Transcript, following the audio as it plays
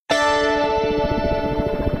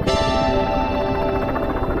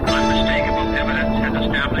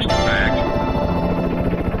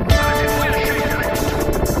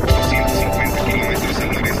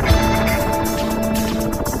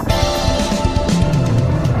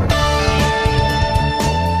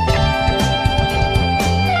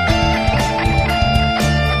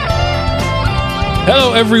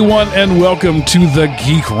Hello, everyone, and welcome to the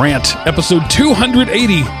Geek Rant, episode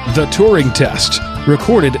 280, The Turing Test,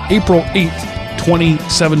 recorded April 8th,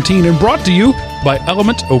 2017, and brought to you by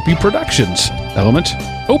Element OP Productions,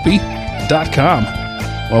 elementop.com.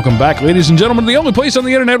 Welcome back, ladies and gentlemen, to the only place on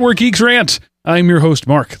the internet where geeks rant. I'm your host,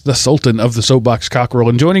 Mark, the Sultan of the Soapbox Cockerel,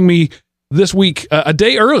 and joining me this week, a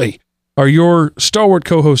day early, are your stalwart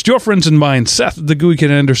co-hosts, your friends and mine, Seth the Gooey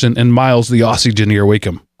Kid Anderson and Miles the Aussie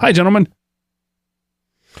Wakeham. Hi, gentlemen.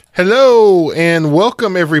 Hello, and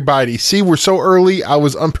welcome, everybody. See, we're so early, I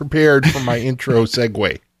was unprepared for my intro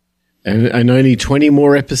segue. And only 20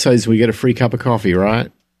 more episodes, we get a free cup of coffee, right?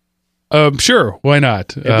 Sure, why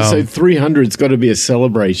not? Episode 300's got to be a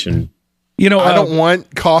celebration. You know, I don't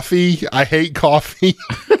want coffee. I hate coffee.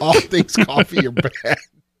 All things coffee are bad.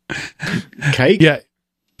 Cake? Yeah.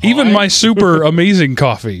 Even my super amazing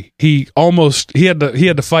coffee, he had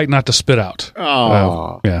to fight not to spit out.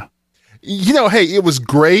 Oh. Yeah. You know, hey, it was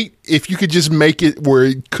great. If you could just make it where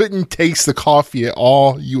it couldn't taste the coffee at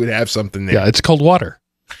all, you would have something there. Yeah, it's called water.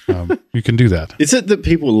 You can do that. Is it that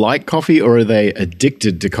people like coffee or are they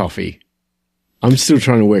addicted to coffee? I'm still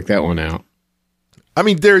trying to work that one out. I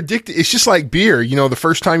mean, they're addicted. It's just like beer. You know, the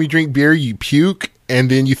first time you drink beer, you puke,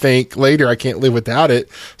 and then you think later, I can't live without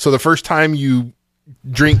it. So the first time you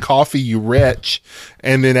drink coffee, you retch,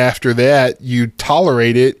 and then after that, you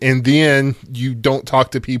tolerate it, and then you don't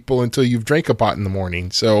talk to people until you've drank a pot in the morning.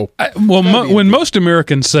 So, when most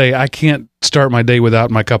Americans say, I can't start my day without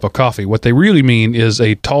my cup of coffee, what they really mean is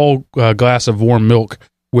a tall glass of warm milk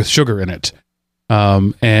with sugar in it.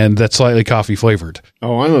 And that's slightly coffee flavored.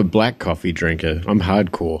 Oh, I'm a black coffee drinker. I'm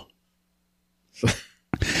hardcore.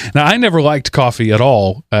 Now, I never liked coffee at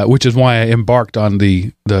all, which is why I embarked on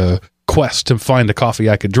the quest to find a coffee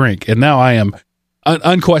I could drink. And now I am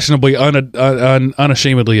unquestionably,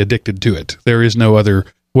 unashamedly addicted to it. There is no other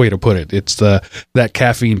way to put it. It's that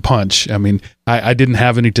caffeine punch. I mean, I didn't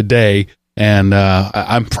have any today, and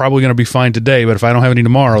I'm probably going to be fine today, but if I don't have any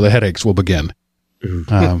tomorrow, the headaches will begin.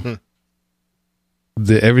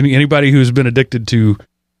 Anybody who's been addicted to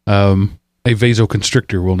a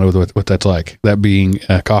vasoconstrictor will know what that's like. That being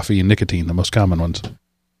coffee and nicotine, the most common ones.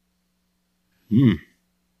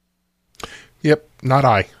 Yep, not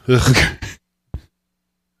I.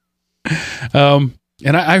 And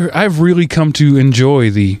I've really come to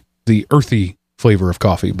enjoy the earthy flavor of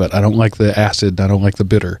coffee, but I don't like the acid. I don't like the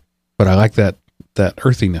bitter, but I like that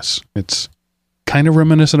earthiness. It's kind of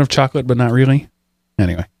reminiscent of chocolate, but not really.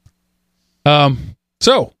 Anyway.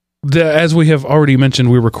 So, as we have already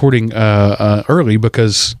mentioned, we're recording early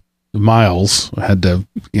because Miles had to,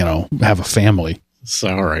 have a family.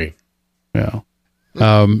 Sorry. Yeah.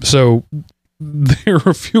 So there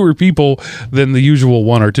are fewer people than the usual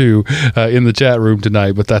one or two in the chat room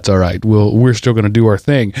tonight, but that's all right. We're still going to do our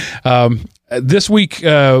thing. This week,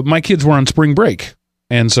 my kids were on spring break,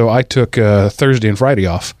 and so I took Thursday and Friday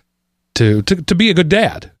off to be a good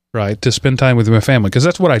dad, right? To spend time with my family, because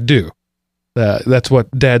that's what I do. That's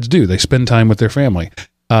what dads do. They spend time with their family.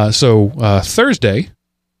 So Thursday,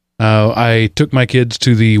 I took my kids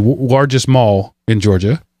to the largest mall in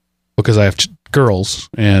Georgia because I have girls,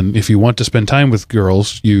 and if you want to spend time with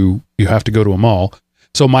girls, you have to go to a mall.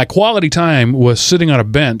 So my quality time was sitting on a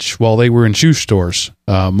bench while they were in shoe stores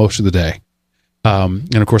most of the day.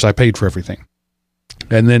 And of course, I paid for everything.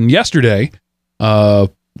 And then yesterday,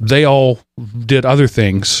 they all did other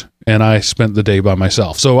things, and I spent the day by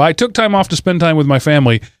myself. So I took time off to spend time with my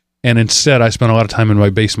family, and instead I spent a lot of time in my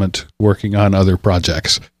basement working on other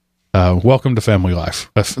projects. Welcome to family life,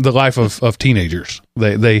 the life of teenagers.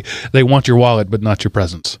 They want your wallet, but not your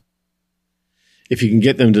presence. If you can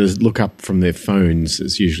get them to look up from their phones,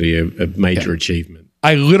 it's usually a major achievement.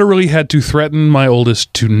 I literally had to threaten my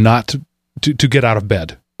oldest to not to get out of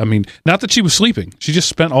bed. I mean, not that she was sleeping. She just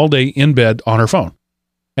spent all day in bed on her phone.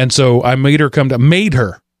 And so I made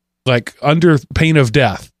her, like under pain of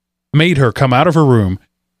death, made her come out of her room,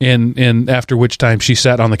 and after which time she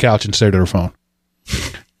sat on the couch and stared at her phone.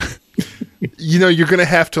 You're going to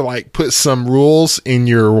have to put some rules in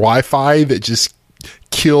your Wi-Fi that just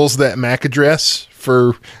kills that MAC address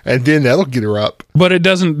and then that'll get her up. But it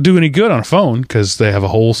doesn't do any good on a phone because they have a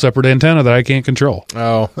whole separate antenna that I can't control.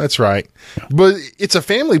 Oh, that's right. Yeah. But it's a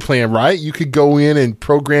family plan, right? You could go in and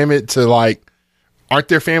program it to aren't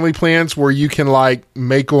there family plans where you can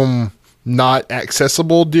make them not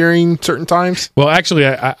accessible during certain times? Well, actually,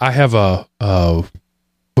 I have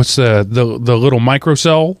what's the little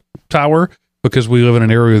microcell tower, because we live in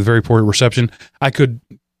an area with very poor reception. I could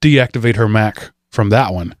deactivate her Mac from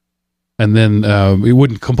that one, and then it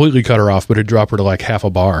wouldn't completely cut her off, but it'd drop her to half a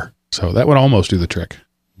bar. So that would almost do the trick.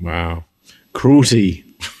 Wow. Cruelty.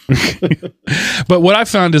 But what I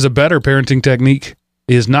found is a better parenting technique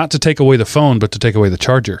is not to take away the phone, but to take away the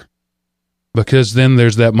charger. Because then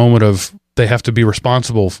there's that moment of they have to be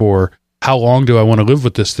responsible for how long do I want to live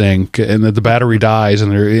with this thing, and the battery dies,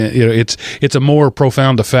 and it's a more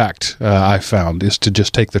profound effect. I found is to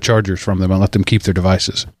just take the chargers from them and let them keep their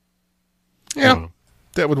devices. Yeah,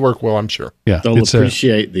 that would work well, I'm sure. Yeah, they'll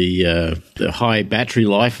appreciate the high battery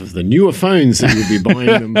life of the newer phones that you'll be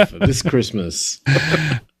buying them for this Christmas.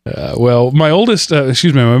 Well, my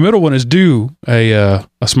middle one is due a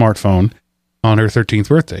smartphone on her 13th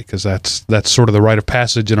birthday, because that's sort of the rite of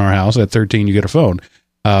passage in our house. At 13, you get a phone.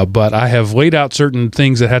 But I have laid out certain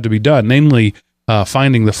things that had to be done, namely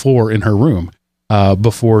finding the floor in her room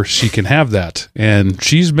before she can have that. And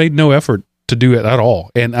she's made no effort to do it at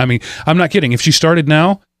all. And I mean, I'm not kidding. If she started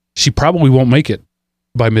now, she probably won't make it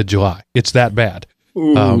by mid-July. It's that bad.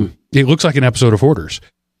 It looks like an episode of Hoarders.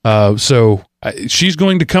 So she's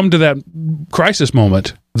going to come to that crisis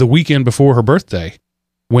moment the weekend before her birthday,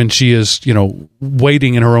 when she is,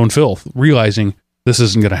 wading in her own filth, realizing this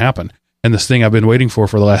isn't going to happen. And this thing I've been waiting for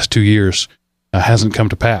the last 2 years hasn't come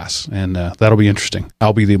to pass. And that'll be interesting.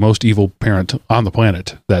 I'll be the most evil parent on the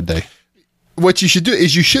planet that day. What you should do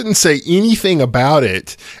is you shouldn't say anything about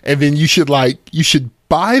it. And then you should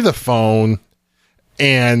buy the phone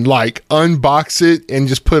and unbox it and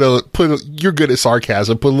just put a you're good at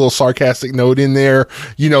sarcasm, put a little sarcastic note in there,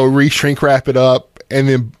 shrink wrap it up, and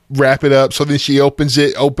then wrap it up. So then she opens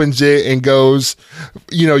it and goes,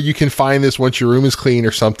 you can find this once your room is clean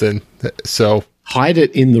or something. So hide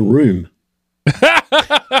it in the room.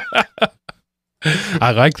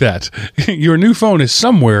 I like that. Your new phone is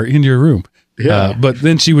somewhere in your room. Yeah. But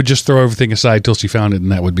then she would just throw everything aside till she found it, and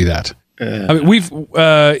that would be that. I mean, we've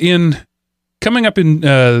coming up in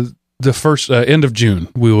the first end of June,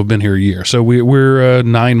 we will have been here a year. So we're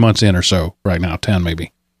 9 months in or so right now, 10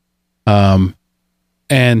 maybe. And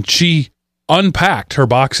she unpacked her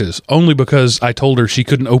boxes only because I told her she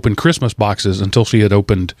couldn't open Christmas boxes until she had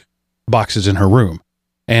opened boxes in her room.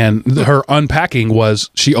 And her unpacking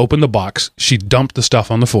was she opened the box, she dumped the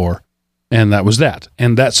stuff on the floor, and that was that.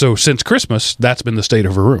 And so since Christmas, that's been the state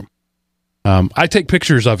of her room. I take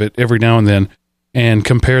pictures of it every now and then and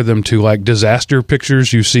compare them to disaster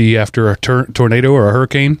pictures you see after a tornado or a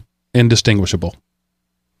hurricane. Indistinguishable.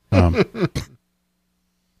 And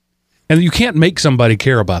you can't make somebody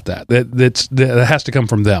care about that. That has to come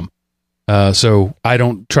from them. So I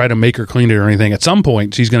don't try to make her clean it or anything. At some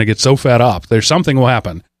point, she's going to get so fed up. There's something will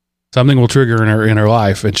happen. Something will trigger in her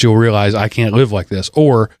life, and she'll realize I can't live like this.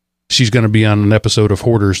 Or she's going to be on an episode of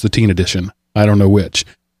Hoarders, the teen edition. I don't know which.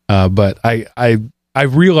 But I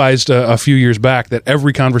realized a few years back that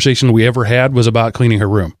every conversation we ever had was about cleaning her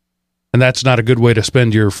room. And that's not a good way to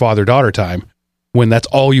spend your father-daughter time when that's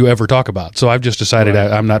all you ever talk about. So I've just decided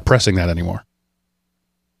I'm not pressing that anymore.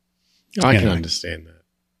 I can understand that.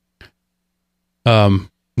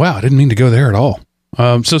 Wow, I didn't mean to go there at all.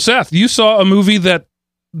 So Seth, you saw a movie that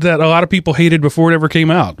a lot of people hated before it ever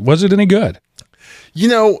came out. Was it any good?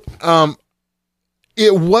 It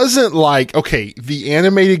wasn't the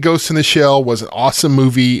animated Ghost in the Shell was an awesome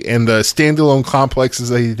movie, and the standalone complexes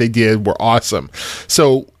they did were awesome.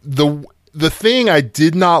 So the thing I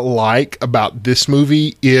did not like about this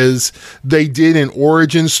movie is they did an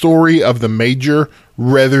origin story of the Major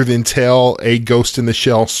rather than tell a Ghost in the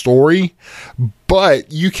Shell story.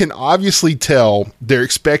 But you can obviously tell they're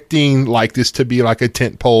expecting this to be a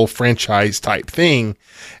tentpole franchise type thing.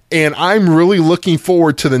 And I'm really looking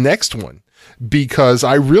forward to the next one, because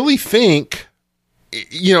I really think,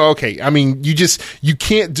 I mean, you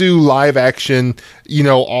can't do live action,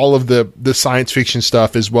 all of the science fiction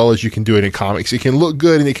stuff as well as you can do it in comics. It can look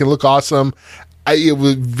good and it can look awesome. It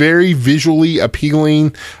was very visually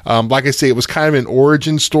appealing. Like I say, it was kind of an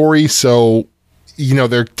origin story. So,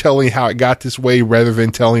 they're telling how it got this way rather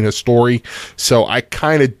than telling a story. So I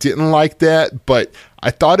kind of didn't like that, but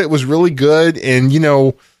I thought it was really good. And,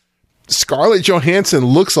 Scarlett Johansson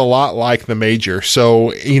looks a lot like the Major.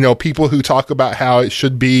 So, people who talk about how it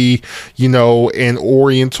should be, an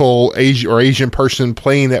Oriental Asian person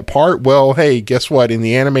playing that part. Well, hey, guess what? In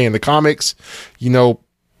the anime and the comics,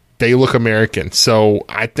 they look American. So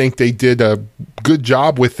I think they did a good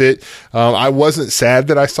job with it. I wasn't sad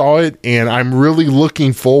that I saw it, and I'm really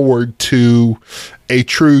looking forward to a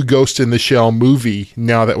true Ghost in the Shell movie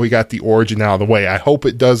now that we got the origin out of the way. I hope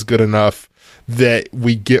it does good enough that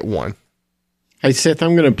we get one. Hey, Seth,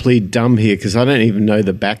 I'm going to plead dumb here because I don't even know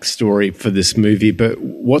the backstory for this movie, but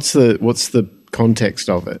what's the context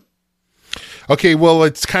of it? Okay, well,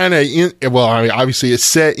 it's kind of I mean, obviously it's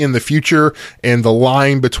set in the future, and the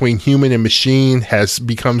line between human and machine has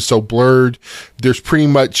become so blurred. There's pretty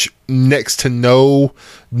much next to no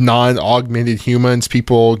non-augmented humans.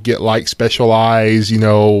 People get like special eyes,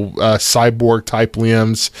 cyborg type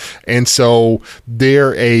limbs. And so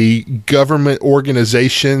they're a government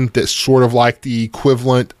organization that's sort of like the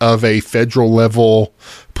equivalent of a federal level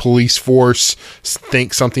police force.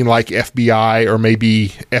 Think something like FBI or maybe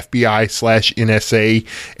FBI/NSA,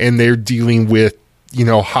 and they're dealing with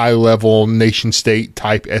high level nation state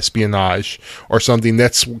type espionage or something.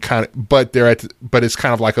 That's kind of, but it's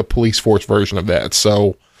kind of like a police force version of that.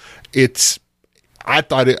 So I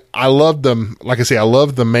love them. Like I say, I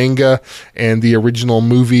love the manga and the original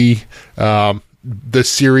movie. The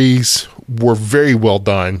series were very well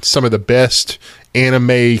done. Some of the best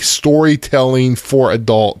anime storytelling for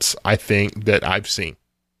adults, I think, that I've seen.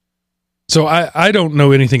 So I don't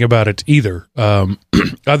know anything about it either,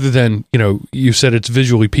 other than, you said it's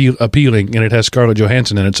visually appealing and it has Scarlett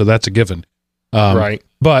Johansson in it, so that's a given. Right.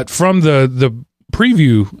 But from the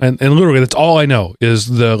preview, and literally that's all I know, is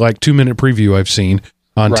the 2-minute preview I've seen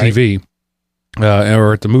on TV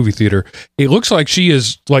or at the movie theater. It looks like she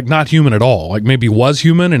is not human at all, maybe was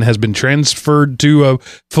human and has been transferred to a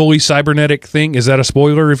fully cybernetic thing. Is that a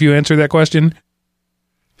spoiler if you answer that question?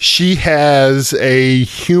 She has a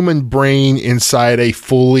human brain inside a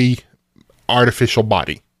fully artificial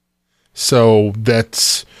body. So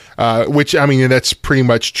that's, that's pretty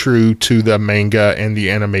much true to the manga and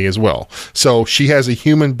the anime as well. So she has a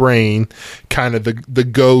human brain, kind of the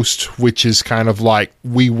ghost, which is kind of like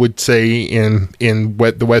we would say in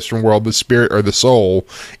the Western world, the spirit or the soul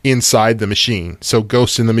inside the machine. So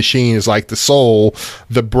ghost in the machine is like the soul.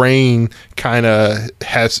 The brain kind of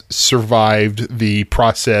has survived the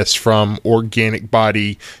process from organic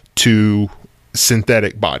body to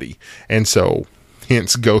synthetic body. And so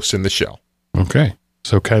hence Ghost in the Shell. Okay.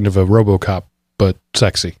 So kind of a RoboCop, but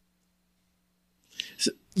sexy.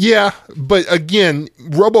 Yeah, but again,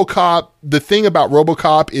 RoboCop, the thing about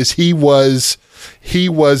RoboCop is he was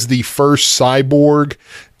the first cyborg,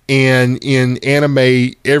 and in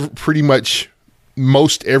anime, pretty much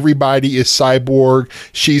most everybody is cyborg.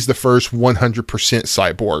 She's the first 100%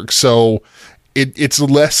 cyborg. So it's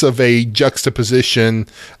less of a juxtaposition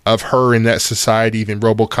of her in that society than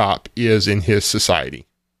RoboCop is in his society.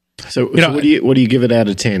 So what do you give it out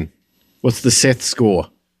of 10? What's the Seth score?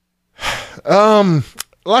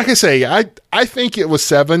 Like I say, I think it was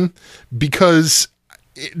 7 because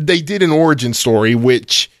they did an origin story,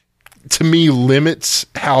 which to me limits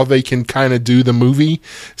how they can kind of do the movie.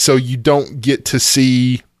 So you don't get to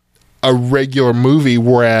see a regular movie,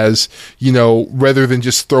 whereas, rather than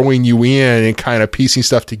just throwing you in and kind of piecing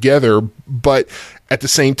stuff together, but at the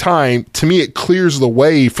same time, to me, it clears the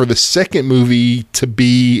way for the second movie to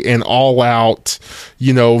be an all-out,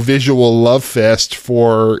 visual love fest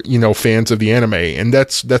for, fans of the anime. And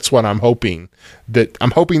that's what I'm hoping.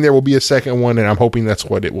 I'm hoping there will be a second one, and I'm hoping that's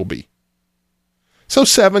what it will be. So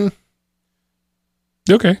 7.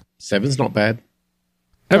 Okay. 7's not bad.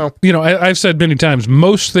 No. I've said many times,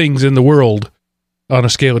 most things in the world on a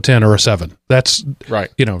scale of 10 are a 7. That's right.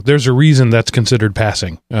 There's a reason that's considered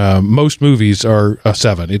passing. Most movies are a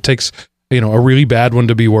 7. It takes, a really bad one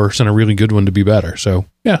to be worse and a really good one to be better. So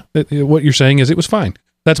yeah, what you're saying is it was fine.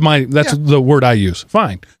 That's the word I use.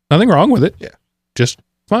 Fine. Nothing wrong with it. Yeah. Just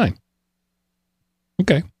fine.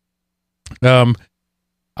 Okay.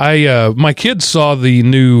 My kids saw the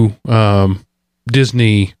new,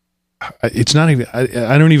 Disney, it's not even,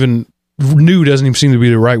 I don't even, new doesn't even seem to be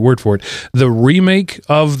the right word for it. The remake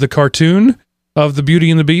of the cartoon of the Beauty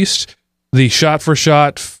and the Beast, the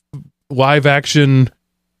shot-for-shot live action,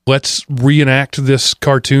 let's reenact this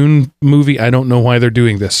cartoon movie. I don't know why they're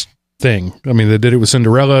doing this thing. I mean, they did it with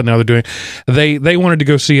Cinderella. Now they're doing, they wanted to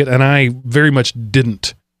go see it, and I very much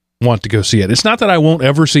didn't want to go see it. It's not that I won't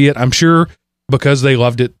ever see it. I'm sure because they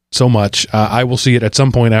loved it so much, I will see it at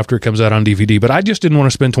some point after it comes out on DVD, but I just didn't want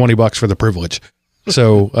to spend $20 for the privilege.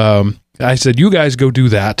 So I said, you guys go do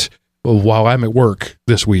that while I'm at work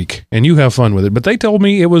this week, and you have fun with it. But they told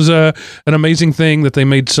me it was an amazing thing, that they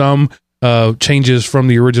made some changes from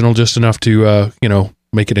the original just enough to,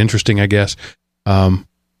 make it interesting, I guess.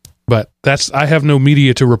 But I have no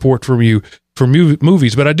media to report from you for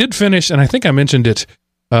movies, but I did finish, and I think I mentioned it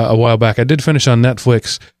a while back. I did finish on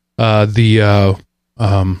Netflix the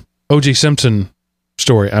O.J. Simpson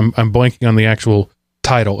story. I'm blanking on the actual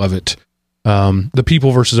title of it. The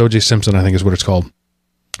People versus O.J. Simpson, I think is what it's called.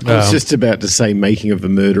 I was just about to say Making of a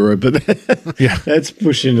Murderer, but yeah, that's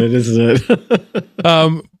pushing it, isn't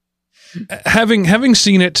it? having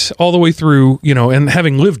seen it all the way through, and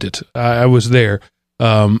having lived it, I was there,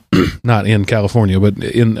 not in California, but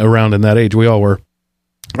around in that age, we all were.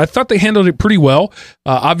 I thought they handled it pretty well.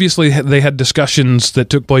 Obviously, they had discussions that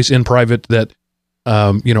took place in private that,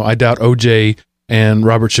 I doubt OJ and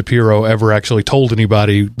Robert Shapiro ever actually told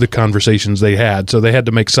anybody the conversations they had. So they had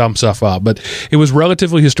to make some stuff up. But it was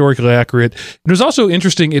relatively historically accurate. It was also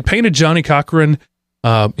interesting. It painted Johnny Cochran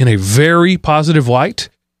in a very positive light,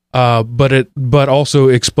 but also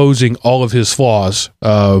exposing all of his flaws.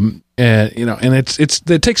 And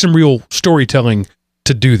it takes some real storytelling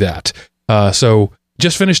to do that. So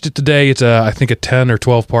just finished it today. It's I think a 10 or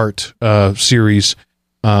 12 part series.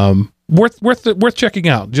 Worth checking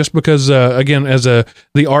out, just because again, as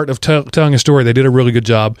the art of telling a story, they did a really good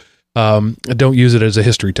job. Don't use it as a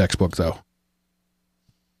history textbook, though.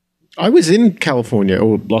 I was in California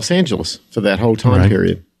or Los Angeles for that whole time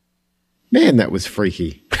period. Man, that was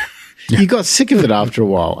freaky. You got sick of it after a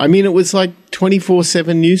while. I mean, it was like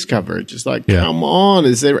 24/7 news coverage. It's like, come on,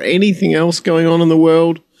 is there anything else going on in the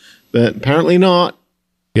world? But apparently not.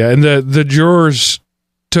 Yeah, and the jurors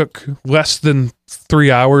took less than 3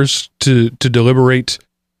 hours to deliberate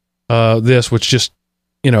this, which just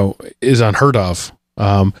is unheard of.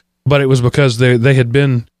 But it was because they had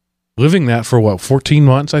been living that for 14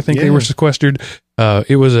 months. I think they were sequestered.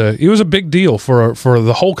 It was a big deal for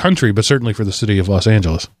the whole country, but certainly for the city of Los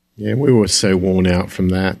Angeles. Yeah, we were so worn out from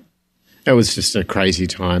that. That was just a crazy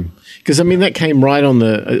time. Because I mean, that came right on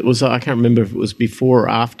I can't remember if it was before or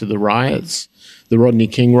after the riots. The Rodney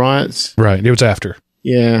King riots. Right. It was after.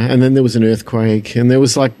 Yeah. And then there was an earthquake, and there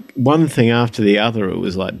was like one thing after the other. It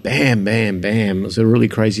was like bam, bam, bam. It was a really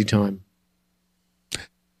crazy time.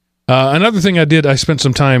 Another thing I spent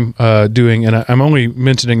some time doing, and I'm only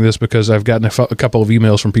mentioning this because I've gotten a couple of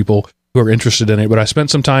emails from people who are interested in it, but I spent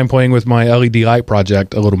some time playing with my LED light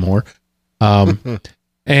project a little more.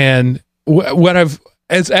 And what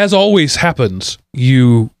as always happens,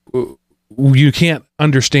 you can't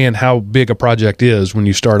understand how big a project is when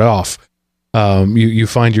you start off. You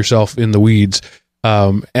find yourself in the weeds.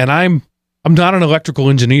 And I'm not an electrical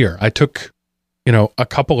engineer. I took, a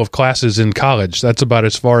couple of classes in college. That's about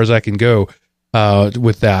as far as I can go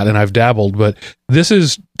with that. And I've dabbled, but this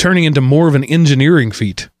is turning into more of an engineering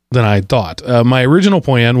feat than I thought. My original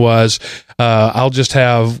plan was I'll just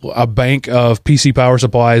have a bank of PC power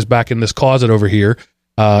supplies back in this closet over here,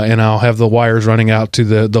 and I'll have the wires running out to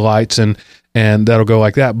the lights, and that'll go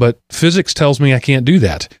like that. But physics tells me I can't do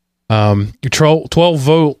that.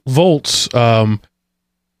 12 volts,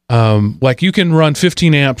 like you can run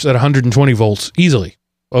 15 amps at 120 volts easily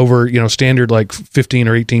over, standard like 15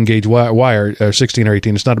 or 18 gauge wire, or 16 or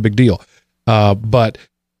 18. It's not a big deal. But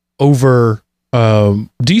over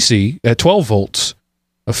DC at 12 volts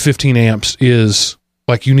of 15 amps is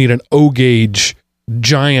like you need an O gauge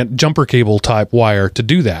giant jumper cable type wire to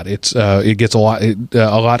do that. It gets a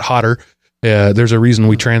lot hotter. There's a reason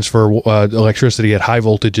we transfer electricity at high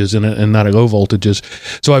voltages and not at low voltages.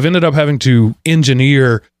 So I've ended up having to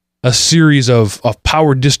engineer a series of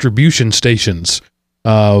power distribution stations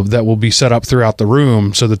that will be set up throughout the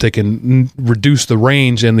room so that they can reduce the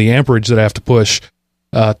range and the amperage that I have to push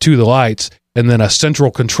to the lights, and then a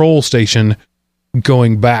central control station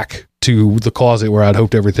going back to the closet where I'd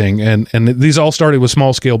hoped everything. And these all started with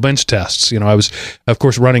small scale bench tests. I was, of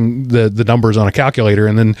course, running the numbers on a calculator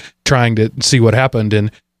and then trying to see what happened.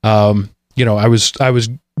 And, I was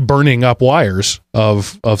burning up wires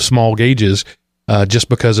of small gauges just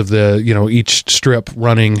because of the, each strip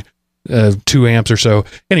running 2 amps or so.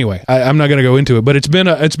 Anyway, I'm not going to go into it, but it's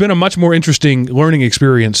been a much more interesting learning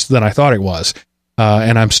experience than I thought it was.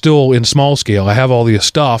 And I'm still in small scale. I have all the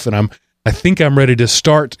stuff, and I think I'm ready to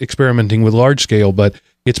start experimenting with large scale, but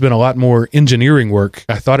it's been a lot more engineering work.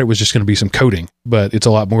 I thought it was just going to be some coding, but it's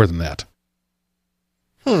a lot more than that.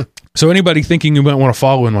 So anybody thinking you might want to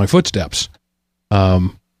follow in my footsteps,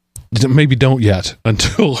 maybe don't yet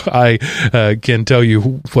until I can tell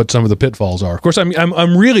you what some of the pitfalls are. Of course, I'm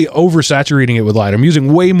really oversaturating it with light. I'm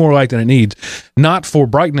using way more light than it needs, not for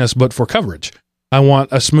brightness, but for coverage. I want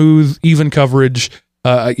a smooth, even coverage.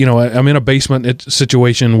 I'm in a basement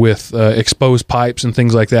situation with exposed pipes and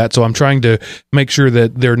things like that. So I'm trying to make sure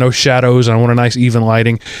that there are no shadows, and I want a nice, even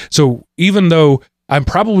lighting. So even though I'm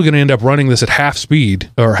probably going to end up running this at half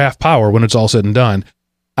speed or half power when it's all said and done,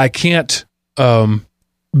 I can't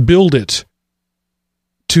build it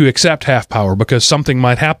to accept half power because something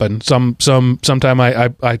might happen. Sometime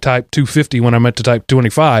I type 250 when I meant to type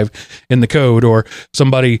 25 in the code, or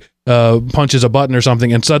somebody punches a button or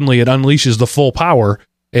something, and suddenly it unleashes the full power,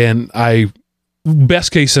 and I,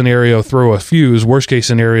 best case scenario, throw a fuse, worst case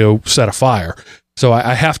scenario, set a fire. So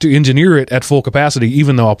I have to engineer it at full capacity,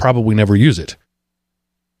 even though I'll probably never use it.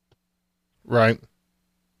 Right.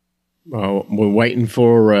 Well, we're waiting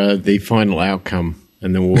for the final outcome,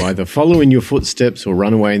 and then we'll either follow in your footsteps or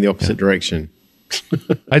run away in the opposite direction.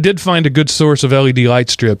 I did find a good source of LED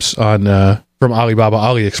light strips on from Alibaba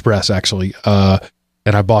AliExpress, actually. And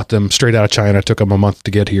I bought them straight out of China. It took them a month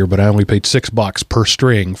to get here, but I only paid $6 per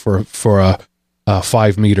string for a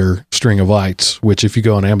 5-meter string of lights, which if you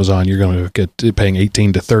go on Amazon, you're going to get paying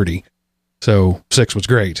 $18 to $30. So 6 was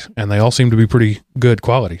great, and they all seem to be pretty good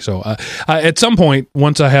quality. So at some point,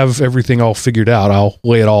 once I have everything all figured out, I'll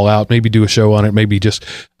lay it all out, maybe do a show on it, maybe just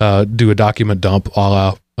do a document dump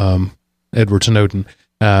a la Edward Snowden,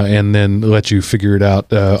 and then let you figure it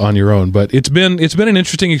out on your own. But it's been an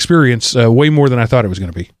interesting experience, way more than I thought it was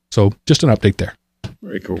going to be. So just an update there.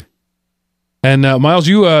 Very cool. And Miles,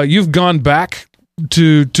 you've gone back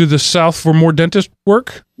to the South for more dentist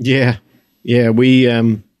work? Yeah. We, I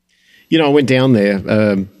went down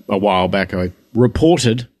there a while back. I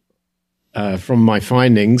reported from my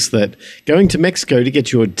findings that going to Mexico to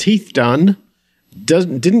get your teeth done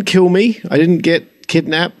didn't kill me. I didn't get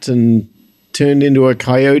kidnapped and turned into a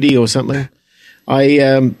coyote or something.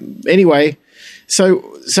 Anyway,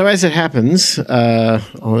 so as it happens,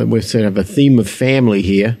 we sort of have a theme of family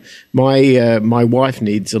here. My wife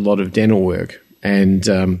needs a lot of dental work, and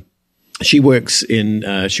she works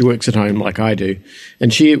at home like I do,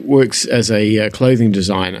 and she works as a clothing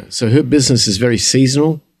designer. So her business is very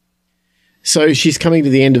seasonal. So she's coming to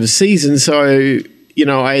the end of the season. So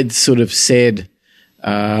I had sort of said,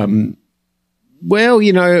 kind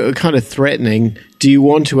of threatening, do you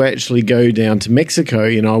want to actually go down to Mexico?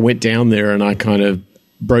 I went down there and I kind of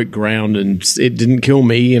broke ground and it didn't kill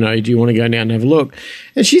me. Do you want to go down and have a look?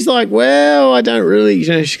 And she's like, well, I don't really,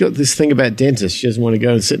 she's got this thing about dentists. She doesn't want to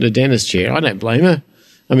go and sit in a dentist chair. I don't blame her.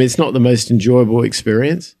 I mean, it's not the most enjoyable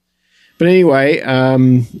experience. But anyway,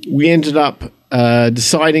 we ended up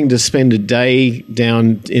deciding to spend a day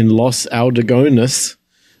down in Los Algodones,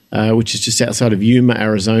 which is just outside of Yuma,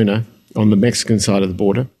 Arizona, on the Mexican side of the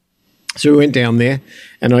border. So we went down there,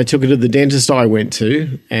 and I took her to the dentist I went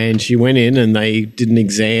to, and she went in, and they did an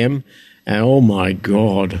exam, and oh my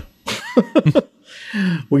God.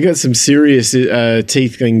 We got some serious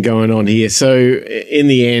teeth thing going on here. So in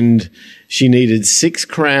the end, she needed 6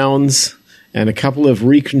 crowns and a couple of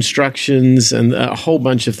reconstructions and a whole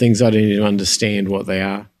bunch of things I didn't even understand what they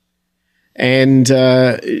are. And,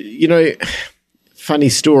 funny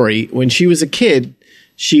story, when she was a kid,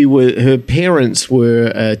 her parents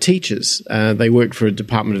were teachers. They worked for a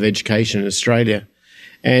Department of Education in Australia.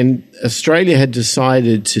 And Australia had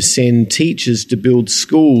decided to send teachers to build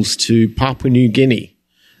schools to Papua New Guinea,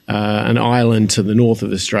 an island to the north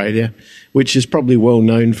of Australia, which is probably well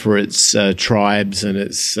known for its tribes and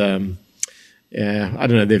its, they're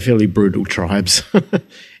fairly brutal tribes.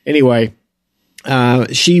 Anyway,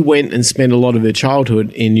 she went and spent a lot of her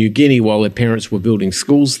childhood in New Guinea while her parents were building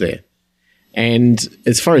schools there. And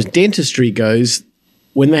as far as dentistry goes,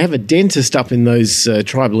 when they have a dentist up in those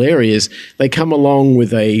tribal areas, they come along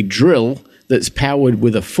with a drill that's powered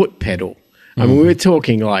with a foot pedal. I mean, we're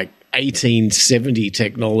talking like 1870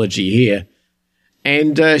 technology here.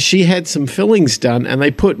 And she had some fillings done, and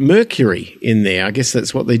they put mercury in there. I guess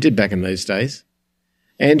that's what they did back in those days.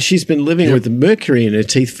 And she's been living with the mercury in her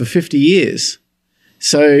teeth for 50 years.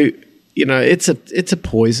 So, it's a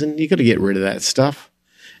poison. You got to get rid of that stuff.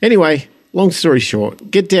 Anyway, long story short,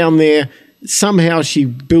 get down there. Somehow she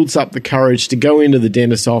builds up the courage to go into the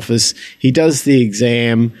dentist's office. He does the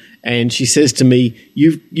exam, and she says to me,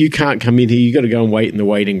 you can't come in here. You got to go and wait in the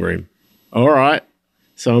waiting room. All right.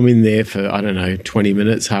 So I'm in there for, 20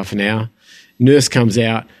 minutes, half an hour. Nurse comes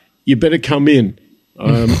out. You better come in.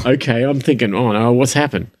 Okay. I'm thinking, oh no, what's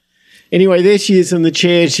happened? Anyway, there she is in the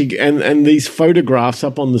chair. And these photographs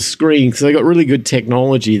up on the screen, because they got really good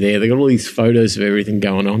technology there. They got all these photos of everything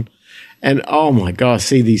going on. And, oh, my God, I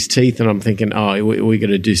see these teeth, and I'm thinking, oh, we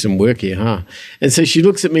got to do some work here, huh? And so she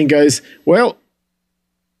looks at me and goes, well,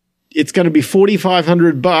 it's going to be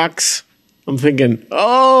 $4,500. I'm thinking,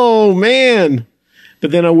 oh, man.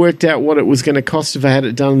 But then I worked out what it was going to cost if I had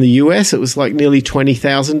it done in the US. It was like nearly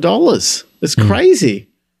 $20,000. It's crazy.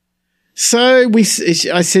 So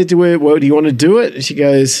I said to her, well, do you want to do it? And she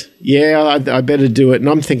goes, yeah, I better do it. And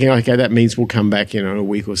I'm thinking, okay, that means we'll come back, in a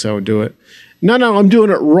week or so and do it. No, I'm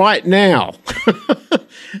doing it right now.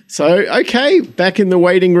 So, okay, back in the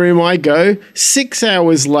waiting room I go. 6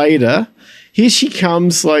 hours later, here she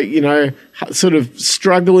comes, sort of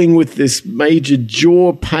struggling with this major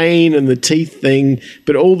jaw pain and the teeth thing,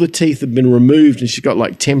 but all the teeth have been removed and she's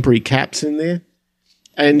got temporary caps in there.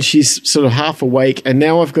 and she's sort of half awake, and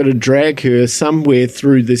now I've got to drag her somewhere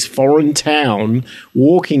through this foreign town,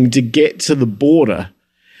 walking to get to the border.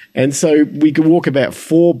 And so we could walk about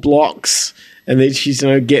 4 blocks, and then she's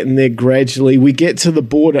getting there gradually. We get to the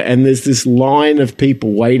border, and there's this line of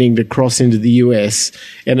people waiting to cross into the US,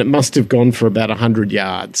 and it must have gone for about 100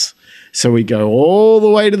 yards. So we go all the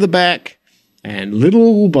way to the back, and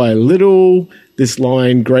little by little, this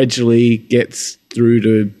line gradually gets through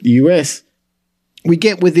to the US. We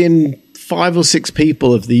get within 5 or 6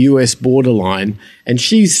 people of the US borderline, and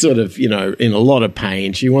she's sort of, in a lot of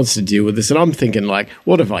pain. She wants to deal with this. And I'm thinking, like,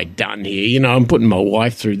 what have I done here? I'm putting my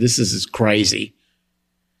wife through this. This is crazy.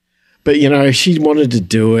 But, she wanted to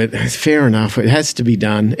do it. Fair enough. It has to be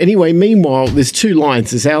done. Anyway, meanwhile, there's 2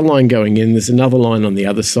 lines. There's our line going in. There's another line on the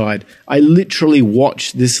other side. I literally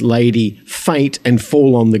watched this lady faint and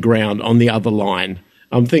fall on the ground on the other line.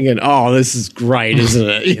 I'm thinking, oh, this is great, isn't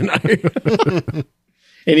it?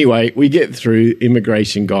 Anyway, we get through.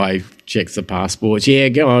 Immigration guy checks the passports. Yeah,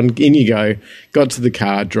 go on. In you go. Got to the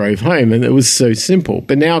car, drove home, and it was so simple.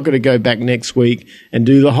 But now I've got to go back next week and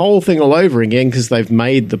do the whole thing all over again because they've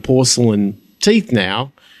made the porcelain teeth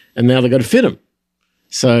now, and now they've got to fit them.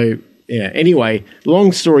 So, yeah. Anyway,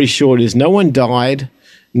 long story short is no one died.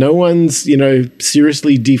 No one's,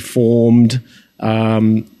 seriously deformed.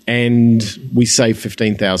 And we saved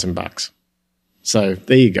 $15,000. So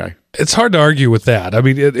there you go. It's hard to argue with that. I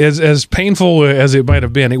mean, as painful as it might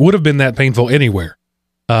have been, it would have been that painful anywhere.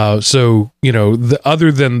 So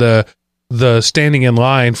other than the standing in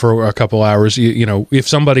line for a couple hours, if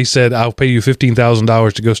somebody said, "I'll pay you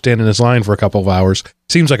 $15,000 to go stand in this line for a couple of hours,"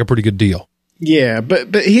 seems like a pretty good deal. Yeah,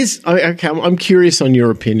 but here's I'm curious on your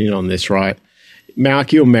opinion on this, right?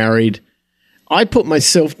 Mark, you're married. I put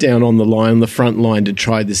myself down on the front line to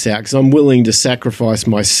try this out because I'm willing to sacrifice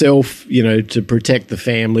myself, to protect the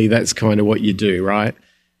family. That's kind of what you do, right?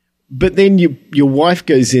 But then your wife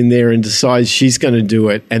goes in there and decides she's going to do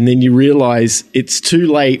it, and then you realize it's too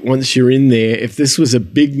late once you're in there. If this was a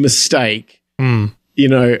big mistake, and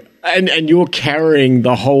you're carrying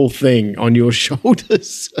the whole thing on your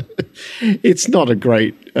shoulders, it's not a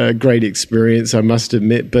great experience, I must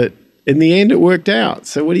admit. But in the end, it worked out.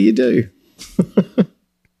 So what do you do?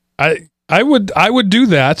 I would do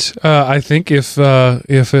that. I think if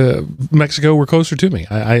Mexico were closer to me,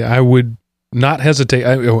 I would not hesitate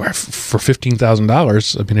for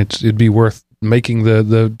 $15,000. I mean, it'd be worth making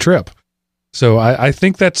the trip. So I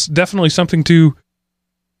think that's definitely something to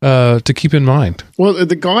keep in mind. Well,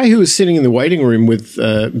 the guy who was sitting in the waiting room with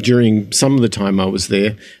during some of the time I was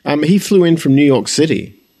there, he flew in from New York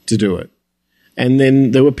City to do it, and then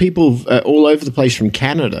there were people all over the place from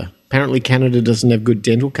Canada. Apparently Canada doesn't have good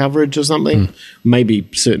dental coverage or something, maybe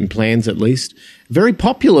certain plans at least. Very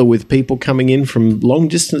popular with people coming in from long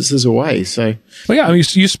distances away. So, well, yeah, I mean,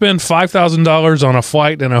 you spend $5,000 on a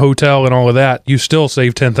flight and a hotel and all of that, you still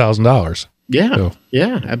save $10,000. Yeah,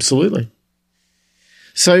 yeah, absolutely.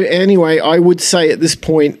 So anyway, I would say at this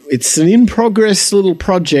point, it's an in-progress little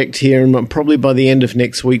project here, and probably by the end of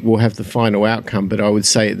next week we'll have the final outcome. But I would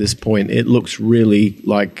say at this point, it looks really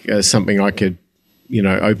like something I could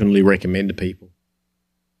openly recommend to people.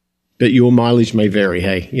 But your mileage may vary.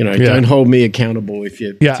 Hey, don't hold me accountable if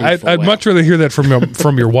you. Yeah, I'd much rather hear that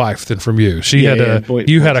from your wife than from you. She had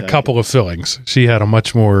a couple of fillings. She had a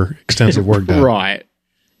much more extensive work done. Right.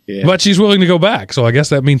 Yeah. But she's willing to go back, so I guess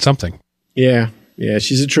that means something. Yeah. Yeah,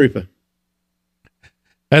 she's a trooper.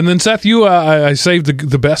 And then Seth, you I saved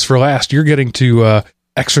the best for last. You're getting to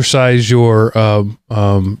exercise your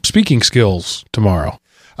speaking skills tomorrow.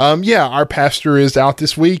 Yeah, our pastor is out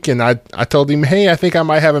this week, and I told him, hey, I think I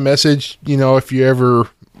might have a message, if you ever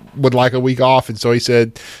would like a week off. And so he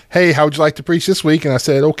said, hey, how would you like to preach this week? And I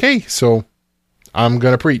said, okay, so I'm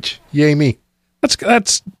going to preach. Yay me. That's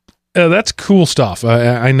cool stuff.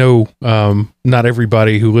 I know not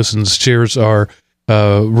everybody who listens shares our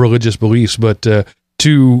religious beliefs, but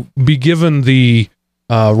to be given the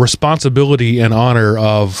responsibility and honor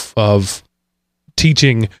of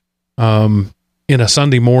teaching in a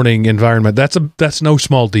Sunday morning environment, that's no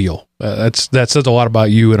small deal. That says a lot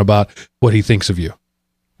about you and about what he thinks of you.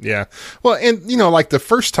 Yeah. Well, and like the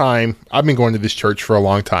first time, I've been going to this church for a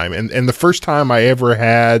long time, and the first time I ever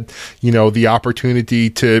had, the opportunity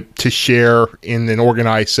to share in an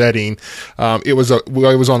organized setting, it was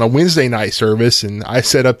on a Wednesday night service, and I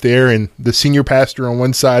sat up there, and the senior pastor on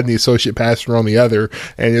one side and the associate pastor on the other,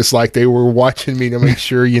 and it's like they were watching me to make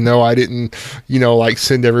sure, I didn't, like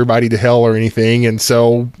send everybody to hell or anything. And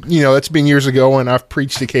so, that's been years ago, and I've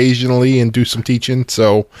preached occasionally and do some teaching.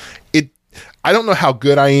 So I don't know how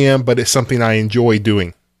good I am, but it's something I enjoy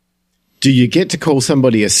doing. Do you get to call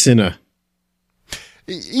somebody a sinner?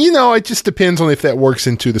 It just depends on if that works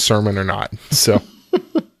into the sermon or not. So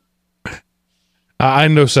I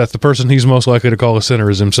know, Seth, the person he's most likely to call a sinner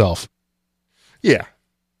is himself. Yeah.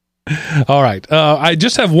 All right. I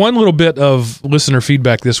just have one little bit of listener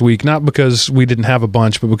feedback this week, not because we didn't have a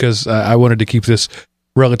bunch, but because I wanted to keep this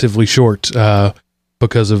relatively short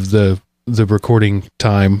because of the recording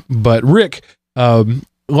time. But Rick,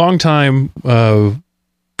 longtime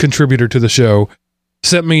contributor to the show,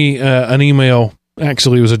 sent me an email.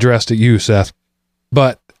 Actually, it was addressed at you, Seth.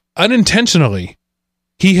 But unintentionally,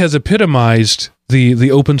 he has epitomized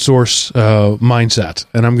the open source mindset.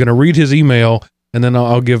 And I'm going to read his email, and then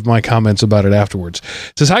I'll give my comments about it afterwards.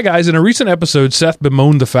 It says, "Hi, guys. In a recent episode, Seth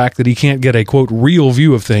bemoaned the fact that he can't get a, quote, real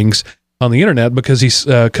view of things on the internet because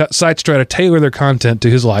sites try to tailor their content to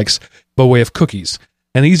his likes by way of cookies.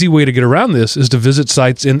 An easy way to get around this is to visit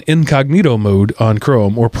sites in incognito mode on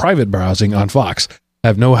Chrome or private browsing on Fox. I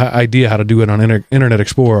have no idea how to do it on Internet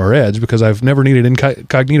Explorer or Edge because I've never needed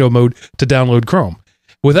incognito mode to download Chrome.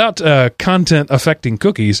 Without content affecting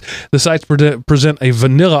cookies, the sites present a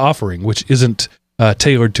vanilla offering, which isn't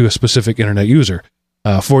tailored to a specific internet user.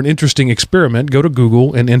 For an interesting experiment, go to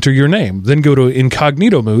Google and enter your name. Then go to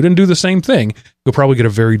incognito mode and do the same thing. You'll probably get a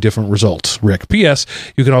very different result. Rick. P.S.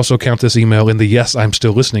 You can also count this email in the yes, I'm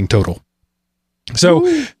still listening total." So,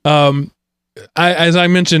 as I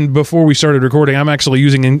mentioned before we started recording, I'm actually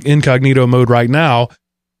using incognito mode right now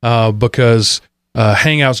because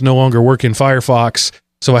Hangouts no longer work in Firefox.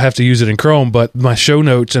 So I have to use it in Chrome, but my show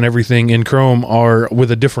notes and everything in Chrome are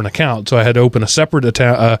with a different account. So I had to open a separate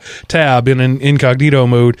tab in an incognito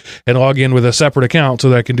mode and log in with a separate account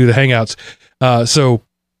so that I can do the Hangouts.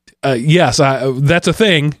 Yes, that's a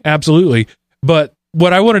thing, absolutely. But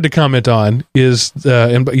what I wanted to comment on is,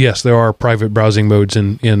 and yes, there are private browsing modes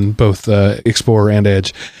in both Explorer and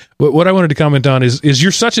Edge. But what I wanted to comment on is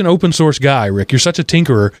you're such an open source guy, Rick. You're such a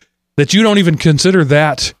tinkerer that you don't even consider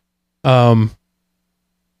that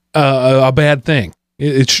a bad thing.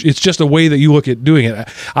 It's just a way that you look at doing it.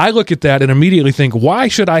 I look at that and immediately think, why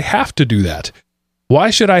should I have to do that? Why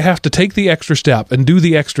should I have to take the extra step and do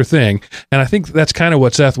the extra thing? And I think that's kind of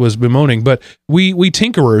what Seth was bemoaning. But we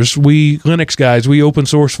tinkerers, we Linux guys, we open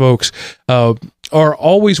source folks are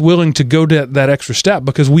always willing to go to that extra step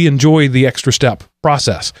because we enjoy the extra step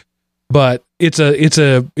process. But it's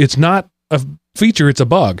not a feature, it's a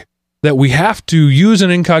bug that we have to use an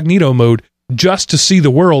incognito mode just to see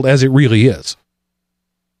the world as it really is.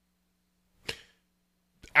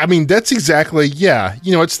 I mean, that's exactly, yeah.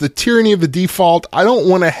 It's the tyranny of the default. I don't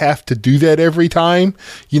want to have to do that every time.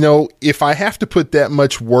 If I have to put that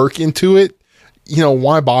much work into it,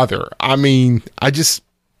 why bother? I mean, it's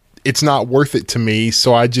not worth it to me.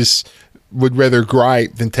 So I just would rather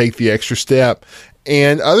gripe than take the extra step.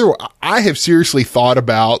 And I have seriously thought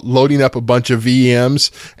about loading up a bunch of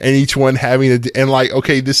VMs and each one having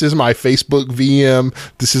okay, this is my Facebook VM,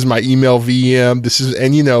 this is my email VM,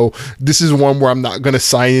 this is one where I'm not going to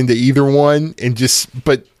sign into either one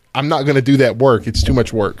but I'm not going to do that work. It's too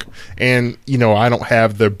much work. And, I don't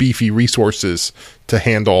have the beefy resources to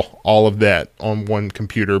handle all of that on one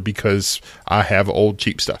computer because I have old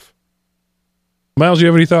cheap stuff. Miles, you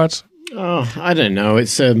have any thoughts? Oh, I don't know.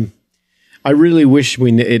 It's, I really wish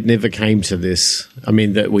it never came to this. I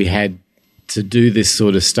mean, that we had to do this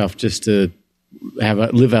sort of stuff just to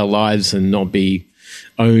live our lives and not be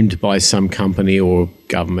owned by some company or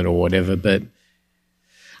government or whatever. But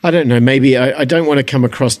I don't know. Maybe I don't want to come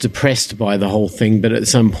across depressed by the whole thing, but at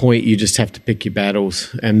some point you just have to pick your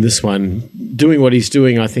battles. And this one, doing what he's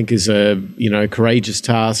doing, I think is a courageous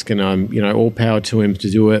task, and I'm all power to him to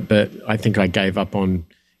do it. But I think I gave up on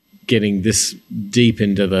getting this deep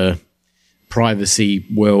into the privacy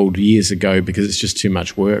world years ago because it's just too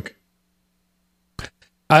much work.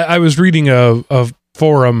 I was reading a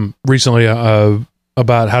forum recently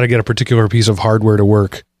about how to get a particular piece of hardware to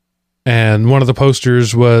work. And one of the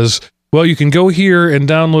posters was, well, you can go here and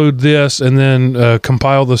download this and then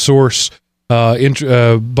compile the source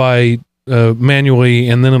by manually,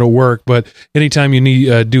 and then it'll work. But anytime you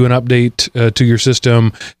need do an update to your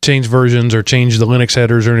system, change versions or change the Linux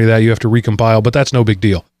headers or any of that, you have to recompile. But that's no big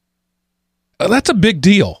deal. That's a big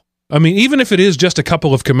deal. I mean, even if it is just a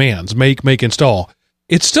couple of commands, make, install,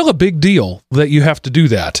 it's still a big deal that you have to do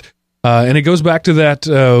that. And it goes back to that,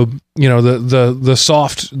 the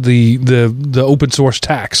soft, the open source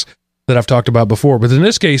tax that I've talked about before. But in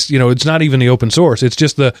this case, it's not even the open source. It's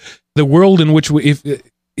just the world in which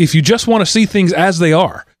if you just want to see things as they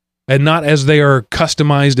are and not as they are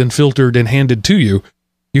customized and filtered and handed to you,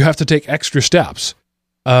 you have to take extra steps.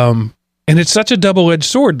 And it's such a double-edged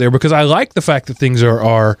sword there because I like the fact that things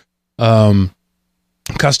are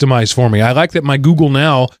customized for me. I like that my Google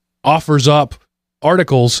Now offers up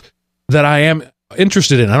articles that I am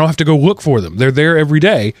interested in. I don't have to go look for them. They're there every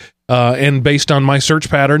day. And based on my search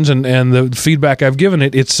patterns and the feedback I've given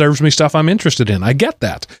it, it serves me stuff I'm interested in. I get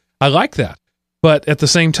that. I like that. But at the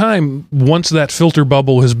same time, once that filter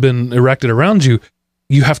bubble has been erected around you,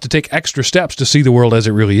 you have to take extra steps to see the world as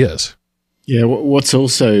it really is. Yeah, what's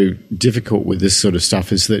also difficult with this sort of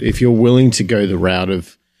stuff is that if you're willing to go the route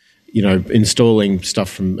of, installing stuff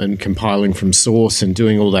from and compiling from source and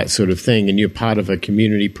doing all that sort of thing, and you're part of a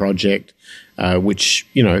community project which,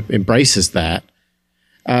 embraces that,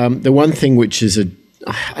 the one thing which is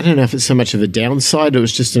I don't know if it's so much of a downside, it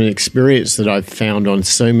was just an experience that I've found on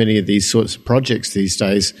so many of these sorts of projects these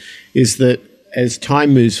days, is that as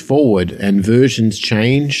time moves forward and versions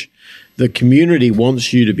change, the community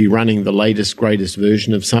wants you to be running the latest, greatest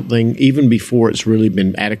version of something even before it's really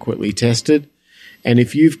been adequately tested. And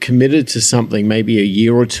if you've committed to something maybe a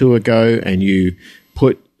year or two ago and you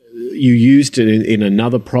used it in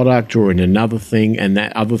another product or in another thing, and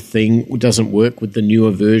that other thing doesn't work with the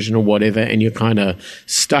newer version or whatever, and you're kind of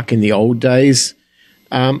stuck in the old days,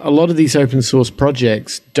 a lot of these open source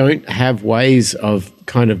projects don't have ways of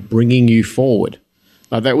kind of bringing you forward.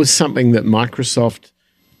 That was something that Microsoft,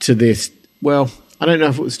 I don't know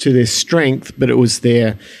if it was to their strength, but it was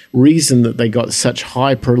their reason that they got such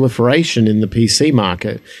high proliferation in the PC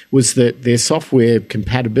market, was that their software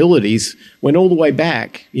compatibilities went all the way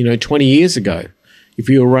back, 20 years ago. If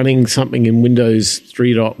you were running something in Windows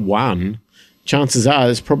 3.1, chances are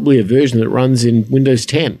there's probably a version that runs in Windows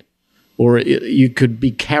 10, or you could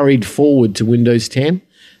be carried forward to Windows 10.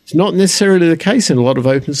 It's not necessarily the case in a lot of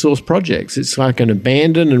open source projects. It's like an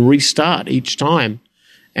abandon and restart each time.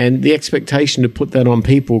 And the expectation to put that on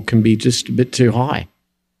people can be just a bit too high.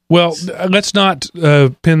 Well, let's not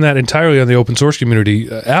pin that entirely on the open source community.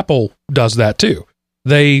 Apple does that too.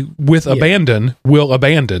 They, abandon, will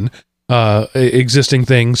abandon existing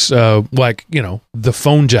things like, the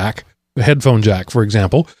phone jack, headphone jack, for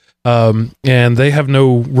example. And they have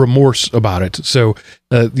no remorse about it. So,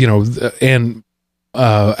 and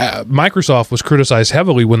Microsoft was criticized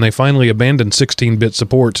heavily when they finally abandoned 16-bit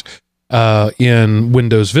support in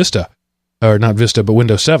Windows Vista, or not Vista, but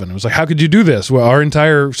Windows 7. It was like, how could you do this? Well, our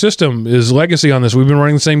entire system is legacy on this. We've been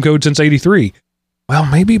running the same code since 83. Well,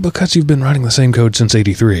 maybe because you've been running the same code since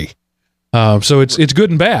 83. So it's good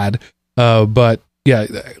and bad. But yeah,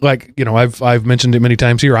 I've mentioned it many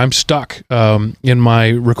times here. I'm stuck in my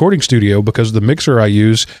recording studio because the mixer I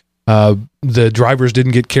use, the drivers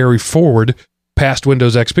didn't get carried forward past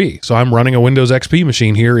Windows XP. So I'm running a Windows XP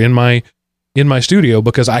machine here in my studio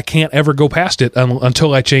because I can't ever go past it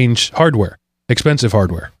until I change hardware, expensive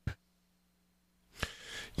hardware.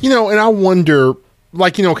 And I wonder,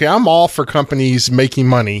 I'm all for companies making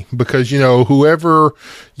money because, whoever,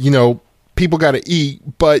 people got to eat,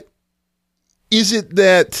 but is it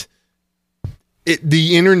that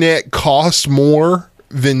the internet costs more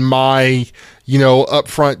than my,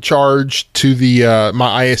 upfront charge to the,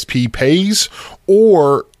 my ISP pays,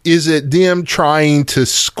 or is it them trying to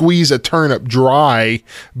squeeze a turnip dry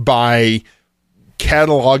by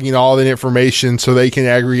cataloging all that information so they can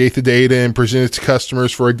aggregate the data and present it to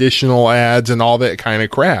customers for additional ads and all that kind of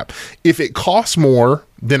crap? If it costs more,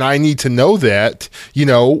 then I need to know that,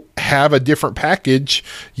 have a different package,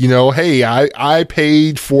 hey, I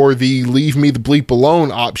paid for the leave me the bleep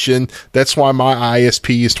alone option. That's why my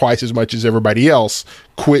ISP is twice as much as everybody else.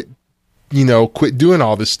 Quit doing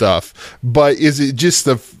all this stuff. But is it just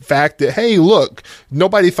the fact that, hey, look,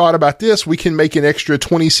 nobody thought about this. We can make an extra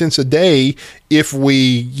 20 cents a day if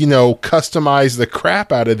we, customize the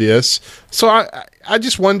crap out of this. So I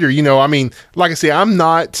just wonder, like I say,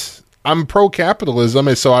 I'm pro-capitalism,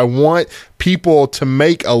 and so I want people to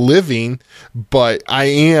make a living, but I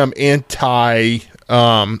am anti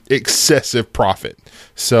excessive profit.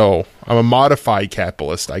 So I'm a modified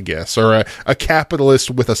capitalist, I guess, or a capitalist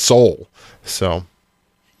with a soul. So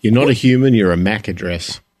you're not a human, you're a MAC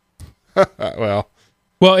address. Well,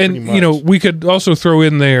 and we could also throw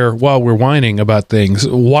in there while we're whining about things.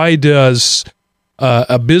 Why does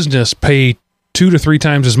a business pay 2 to 3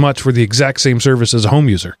 times as much for the exact same service as a home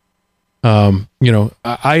user?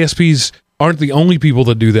 ISPs aren't the only people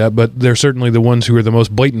that do that, but they're certainly the ones who are the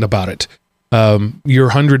most blatant about it. Your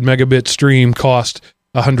 100 megabit stream costs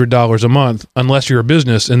 $100 a month, unless you're a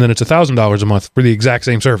business, and then it's $1,000 a month for the exact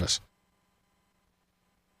same service.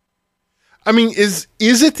 I mean, is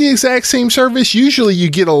it the exact same service? Usually you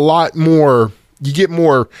get more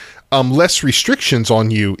less restrictions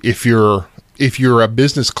on you if you're a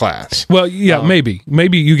business class. Well, yeah,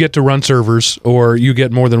 maybe you get to run servers, or you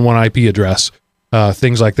get more than one IP address.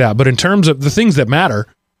 things like that. But in terms of the things that matter,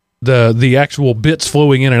 the actual bits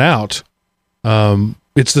flowing in and out,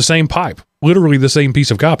 it's the same pipe, literally the same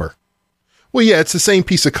piece of copper. Well, yeah, it's the same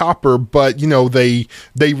piece of copper, but they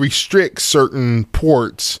restrict certain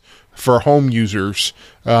ports for home users.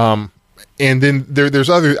 And then there's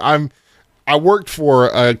other. I worked for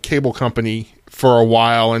a cable company for a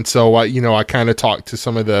while, and so I kind of talked to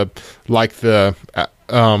some of the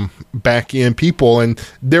back end people, and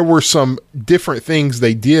there were some different things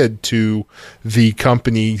they did to the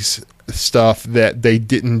company's stuff that they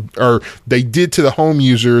didn't, or they did to the home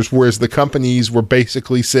users, whereas the companies were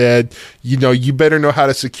basically said, you better know how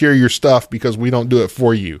to secure your stuff because we don't do it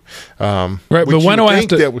for you. Right, but why do I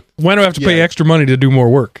have to pay extra money to do more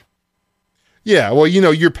work? Yeah, well,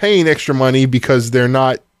 you're paying extra money because they're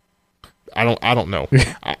not. I don't know.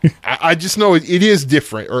 I just know it is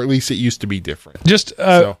different, or at least it used to be different. Just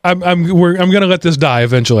I'm going to let this die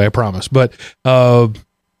eventually, I promise. But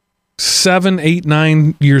 7, 8,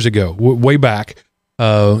 9 years ago, way back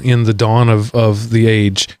in the dawn of the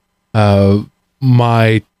age,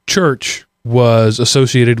 my church was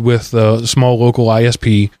associated with a small local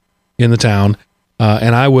ISP in the town,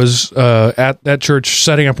 and I was at that church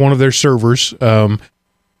setting up one of their servers,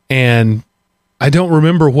 and I don't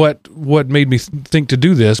remember what made me think to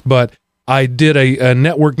do this, but I did a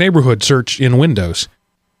network neighborhood search in Windows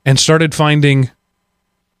and started finding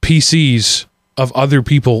PCs of other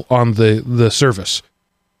people on the service.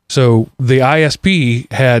 So the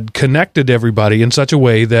ISP had connected everybody in such a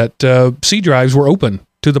way that C drives were open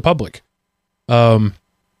to the public, to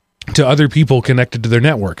other people connected to their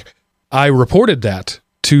network. I reported that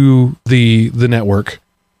to the network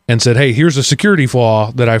and said, "Hey, here's a security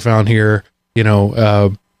flaw that I found here. I'm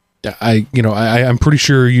pretty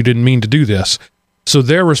sure you didn't mean to do this." So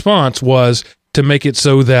their response was to make it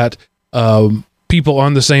so that people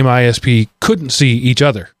on the same ISP couldn't see each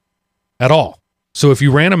other at all. So if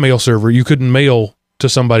you ran a mail server, you couldn't mail to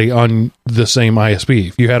somebody on the same ISP.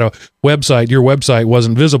 If you had a website, your website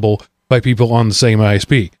wasn't visible by people on the same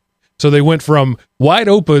ISP. So they went from wide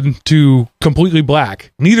open to completely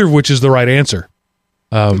black, neither of which is the right answer.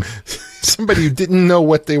 Somebody who didn't know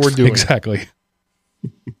what they were doing. Exactly.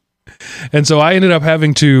 And so I ended up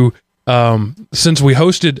having to, since I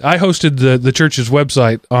hosted the church's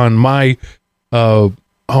website on my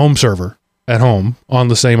home server at home on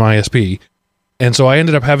the same ISP. And so I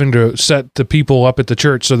ended up having to set the people up at the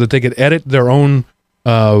church so that they could edit their own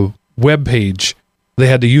web page. They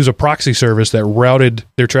had to use a proxy service that routed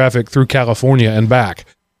their traffic through California and back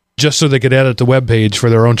just so they could edit the web page for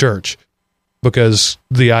their own church, because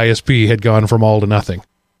the ISP had gone from all to nothing.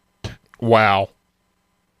 Wow.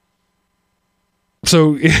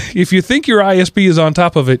 So if you think your ISP is on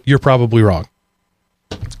top of it, you're probably wrong.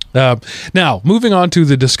 Now, moving on to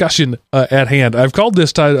the discussion at hand. I've called this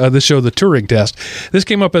show the Turing Test. This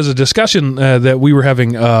came up as a discussion that we were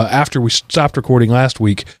having after we stopped recording last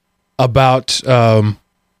week about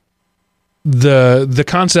the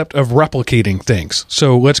concept of replicating things.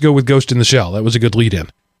 So let's go with Ghost in the Shell. That was a good lead-in.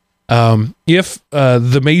 If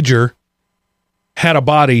the Major had a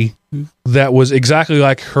body that was exactly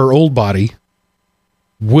like her old body,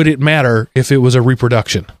 would it matter if it was a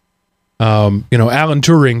reproduction? Alan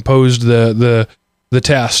Turing posed the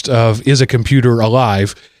test of, is a computer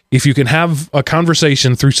alive? If you can have a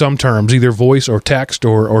conversation through some terms, either voice or text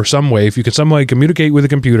or some way, if you can some way communicate with a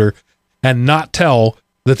computer and not tell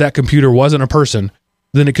that computer wasn't a person,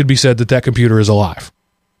 then it could be said that computer is alive.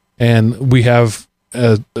 And we have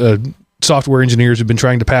software engineers who've been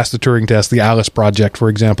trying to pass the Turing test, the Alice project, for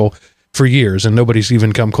example, for years, and nobody's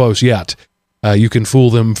even come close yet. You can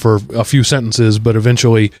fool them for a few sentences, but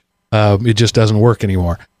eventually it just doesn't work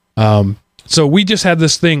anymore. So we just had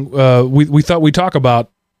this thing. We thought we'd talk about,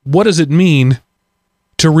 what does it mean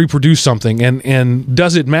to reproduce something, and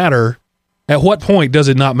does it matter? At what point does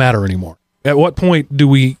it not matter anymore? At what point do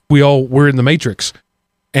we're in the Matrix,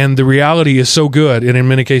 and the reality is so good, and in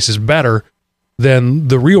many cases better than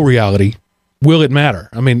the real reality? Will it matter?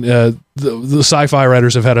 I mean, the sci-fi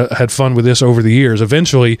writers have had fun with this over the years.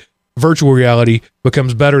 Eventually, virtual reality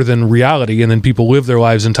becomes better than reality, and then people live their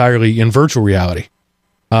lives entirely in virtual reality.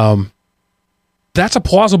 That's a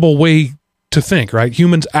plausible way to think, right?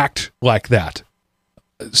 Humans act like that.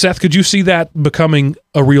 Seth, could you see that becoming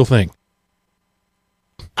a real thing?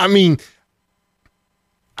 I mean,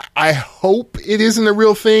 I hope it isn't a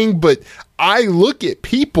real thing, but I look at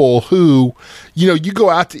people who, you go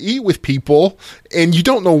out to eat with people and you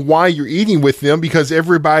don't know why you're eating with them, because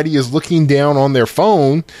everybody is looking down on their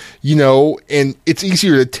phone, and it's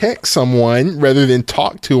easier to text someone rather than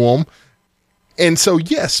talk to them. And so,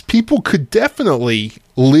 yes, people could definitely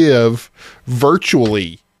live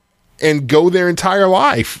virtually and go their entire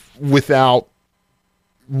life without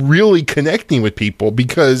really connecting with people,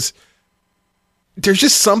 because there's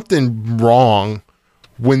just something wrong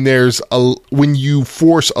when when you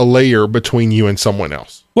force a layer between you and someone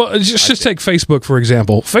else. Well, just take Facebook, for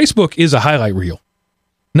example. Facebook is a highlight reel.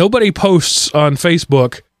 Nobody posts on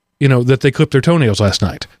Facebook, that they clipped their toenails last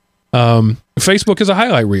night. Facebook is a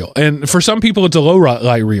highlight reel. And for some people, it's a low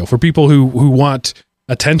light reel. For people who want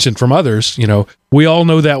attention from others, we all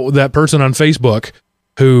know that person on Facebook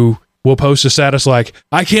who will post a status like,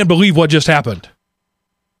 I can't believe what just happened.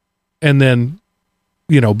 And then,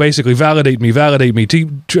 basically validate me,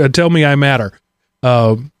 tell me I matter.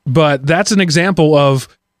 But that's an example of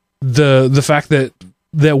the fact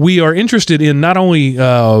that we are interested in not only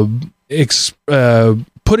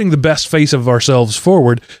putting the best face of ourselves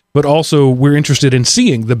forward, but also we're interested in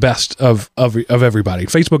seeing the best of everybody.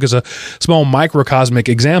 Facebook is a small microcosmic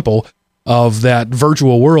example of that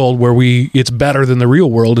virtual world where it's better than the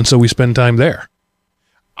real world, and so we spend time there.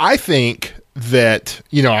 I think that,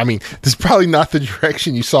 this is probably not the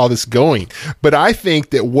direction you saw this going, but I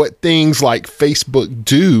think that what things like Facebook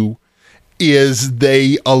do is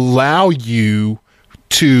they allow you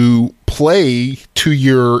to play to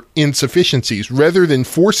your insufficiencies rather than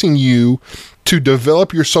forcing you to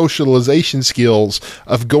develop your socialization skills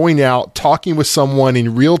of going out, talking with someone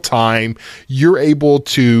in real time. You're able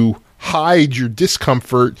to hide your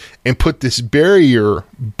discomfort and put this barrier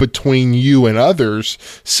between you and others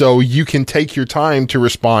so you can take your time to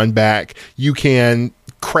respond back. You can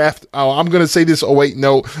craft, I'm going to say this, oh wait,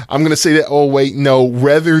 no, I'm going to say that, oh wait, no,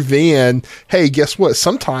 rather than, hey, guess what?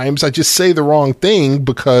 Sometimes I just say the wrong thing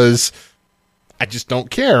because I just don't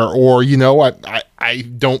care, or, I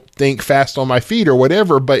don't think fast on my feet or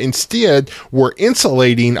whatever, but instead we're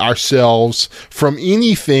insulating ourselves from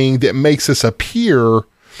anything that makes us appear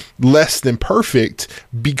less than perfect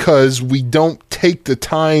because we don't take the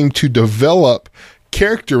time to develop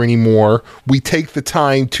character anymore. We take the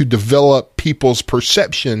time to develop people's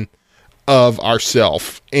perception of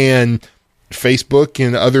ourselves, and Facebook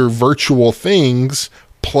and other virtual things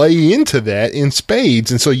play into that in spades.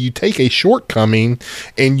 And so you take a shortcoming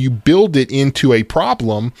and you build it into a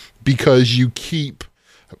problem because you keep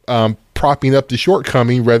propping up the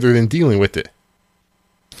shortcoming rather than dealing with it.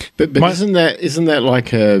 But isn't that like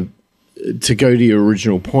to go to your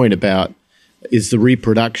original point about, is the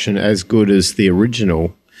reproduction as good as the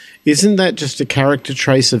original? Isn't that just a character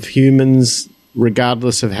trace of humans,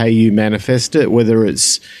 regardless of how you manifest it? Whether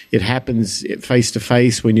it happens face to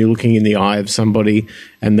face when you're looking in the eye of somebody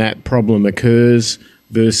and that problem occurs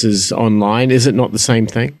versus online, is it not the same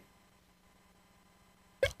thing?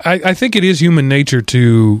 I think it is human nature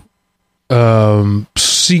to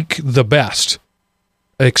seek the best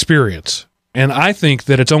experience, and I think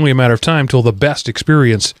that it's only a matter of time till the best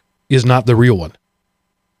experience is not the real one.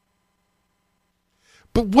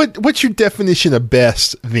 But what's your definition of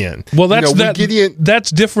best then? Well,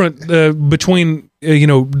 that's different between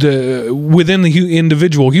within the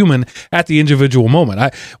individual human at the individual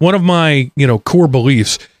moment. One of my core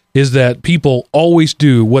beliefs is that people always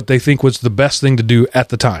do what they think was the best thing to do at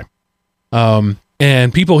the time,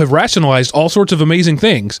 and people have rationalized all sorts of amazing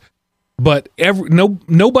things. But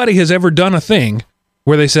nobody has ever done a thing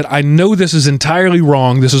where they said, I know this is entirely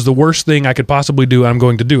wrong. This is the worst thing I could possibly do. I'm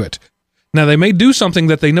going to do it. Now, they may do something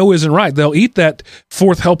that they know isn't right. They'll eat that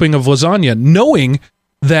fourth helping of lasagna knowing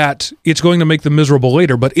that it's going to make them miserable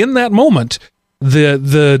later. But in that moment,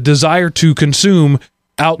 the desire to consume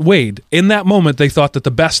outweighed. In that moment, they thought that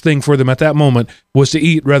the best thing for them at that moment was to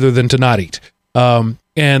eat rather than to not eat. And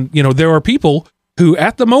there are people who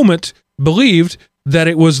at the moment believed that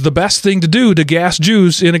it was the best thing to do to gas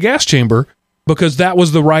Jews in a gas chamber because that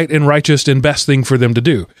was the right and righteous and best thing for them to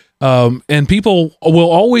do. And people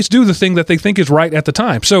will always do the thing that they think is right at the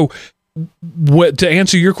time. So to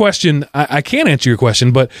answer your question, I can't answer your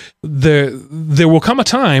question, but there will come a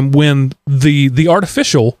time when the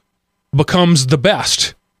artificial becomes the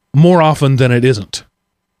best more often than it isn't.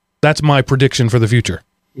 That's my prediction for the future.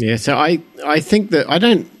 Yeah, so I think that I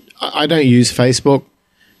don't use Facebook.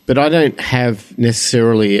 But I don't have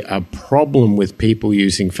necessarily a problem with people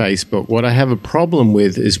using Facebook. What I have a problem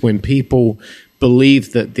with is when people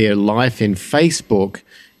believe that their life in Facebook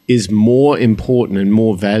is more important and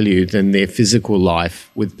more valued than their physical life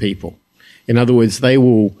with people. In other words, they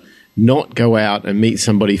will not go out and meet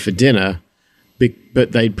somebody for dinner,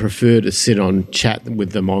 but they'd prefer to sit on chat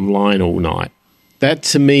with them online all night. That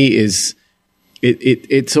to me is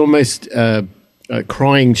it's almost a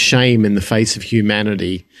crying shame in the face of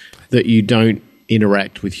humanity that you don't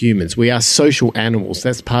interact with humans. We are social animals.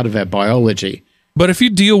 That's part of our biology. But if you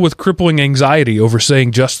deal with crippling anxiety over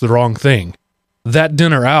saying just the wrong thing, that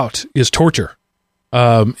dinner out is torture.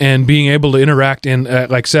 And being able to interact and,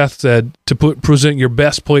 like Seth said, to present your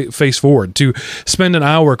best face forward, to spend an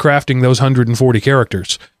hour crafting those 140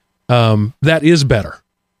 characters, that is better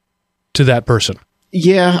to that person.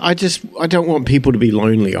 Yeah, I don't want people to be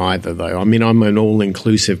lonely either, though. I mean, I'm an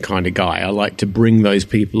all-inclusive kind of guy. I like to bring those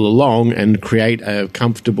people along and create a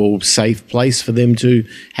comfortable, safe place for them to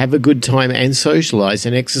have a good time and socialize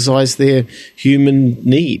and exercise their human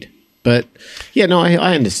need. But, yeah, no,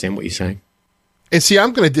 I understand what you're saying. And see,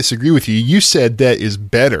 I'm going to disagree with you. You said that is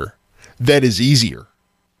better. That is easier.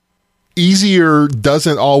 Easier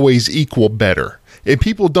doesn't always equal better. And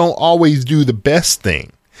people don't always do the best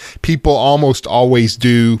thing. People almost always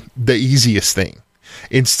do the easiest thing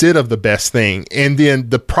instead of the best thing. And then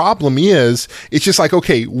the problem is, it's just like,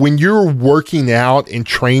 okay, when you're working out and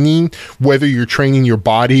training, whether you're training your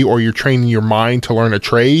body or you're training your mind to learn a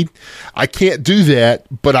trade, I can't do that,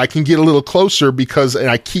 but I can get a little closer and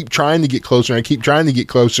I keep trying to get closer and I keep trying to get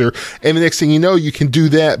closer. And the next thing you know, you can do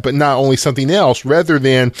that, but not only something else, rather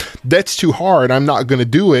than that's too hard, I'm not going to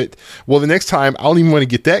do it. Well, the next time I don't even want to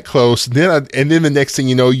get that close. And then the next thing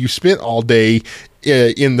you know, you spent all day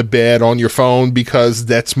in the bed on your phone because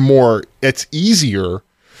that's easier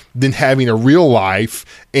than having a real life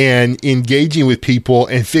and engaging with people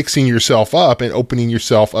and fixing yourself up and opening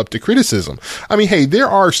yourself up to criticism. I mean, hey, there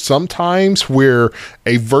are some times where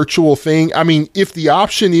a virtual thing, I mean, if the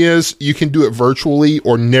option is you can do it virtually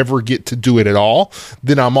or never get to do it at all,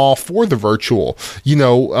 then I'm all for the virtual,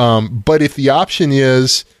 but if the option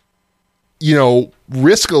is,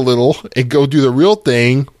 risk a little and go do the real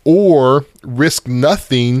thing, or risk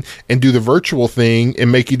nothing and do the virtual thing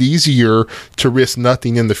and make it easier to risk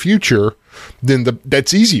nothing in the future, then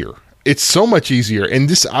that's easier. It's so much easier. And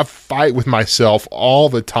I fight with myself all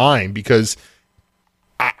the time because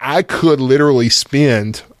I could literally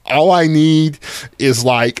spend, all I need is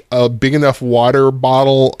like a big enough water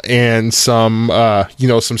bottle and some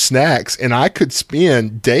snacks, and I could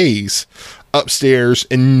spend days upstairs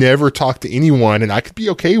and never talk to anyone, and I could be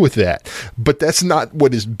okay with that. But that's not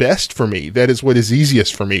what is best for me. That is what is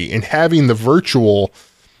easiest for me. And having the virtual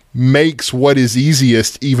makes what is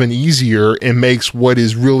easiest even easier and makes what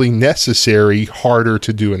is really necessary harder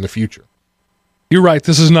to do in the future. You're right.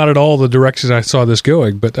 This is not at all the direction I saw this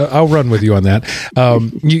going, but I'll run with you on that.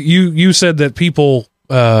 You said that people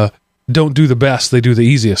don't do the best; they do the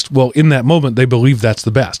easiest. Well, in that moment, they believe that's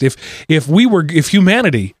the best. If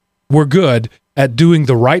humanity were good at doing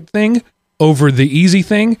the right thing over the easy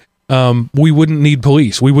thing, we wouldn't need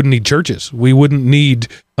police. We wouldn't need churches. We wouldn't need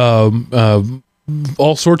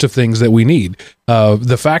all sorts of things that we need.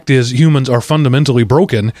 The fact is, humans are fundamentally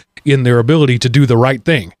broken in their ability to do the right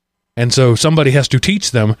thing. And so somebody has to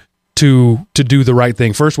teach them to do the right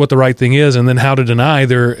thing. First, what the right thing is, and then how to deny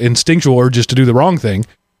their instinctual urges to do the wrong thing.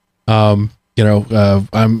 I'm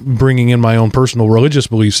bringing in my own personal religious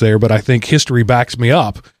beliefs there, but I think history backs me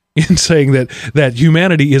up in saying that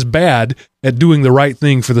humanity is bad at doing the right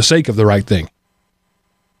thing for the sake of the right thing.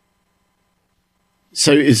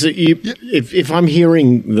 So is it if I'm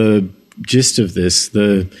hearing the gist of this,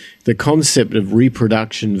 the concept of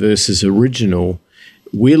reproduction versus original,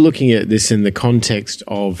 we're looking at this in the context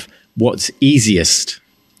of what's easiest,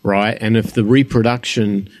 right? And if the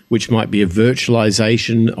reproduction, which might be a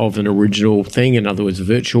virtualization of an original thing, in other words,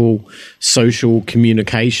 virtual social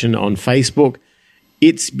communication on Facebook,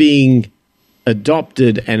 it's being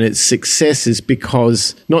adopted and its success is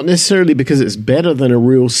because, not necessarily because it's better than a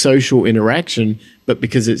real social interaction, but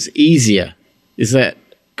because it's easier. Is that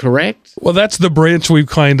correct? Well, that's the branch we've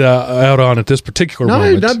kind of out on at this particular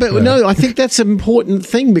moment. No, I think that's an important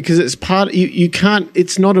thing because it's part, you can't,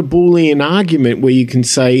 it's not a Boolean argument where you can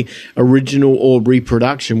say original or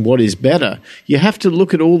reproduction, what is better? You have to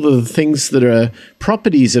look at all the things that are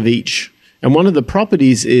properties of each. And one of the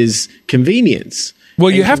properties is convenience. Well,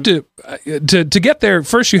 you have to get there.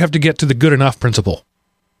 First, you have to get to the good enough principle.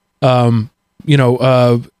 MySpace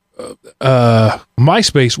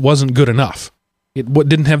wasn't good enough. It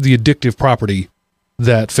didn't have the addictive property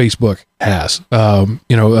that Facebook has.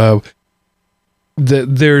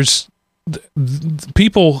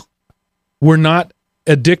 People were not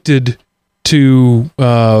addicted to.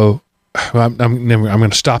 I'm going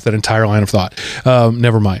to stop that entire line of thought.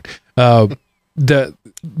 Never mind. There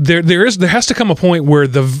has to come a point where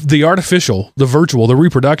the artificial, the virtual, the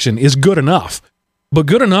reproduction is good enough, but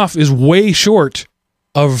good enough is way short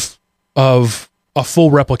of a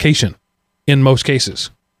full replication in most cases.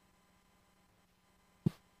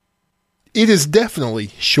 It is definitely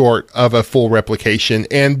short of a full replication,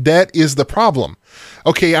 and that is the problem.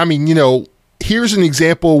 Okay, I mean, here's an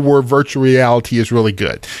example where virtual reality is really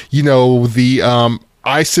good. The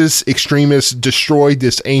ISIS extremists destroyed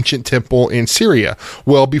this ancient temple in Syria.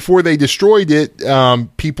 Well, before they destroyed it,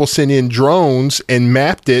 people sent in drones and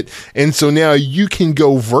mapped it. And so now you can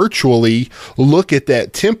go virtually look at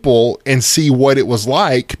that temple and see what it was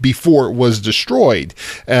like before it was destroyed.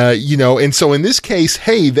 And so in this case,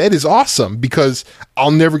 hey, that is awesome because I'll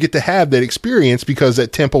never get to have that experience because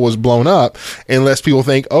that temple was blown up, unless people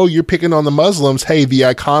think, oh, you're picking on the Muslims. Hey, the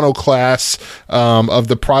iconoclasts of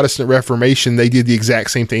the Protestant Reformation, they did the exact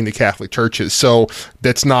same thing to Catholic churches. So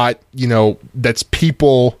that's not, that's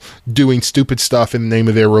people doing stupid stuff in the name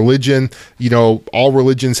of their religion. All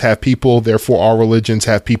religions have people, therefore all religions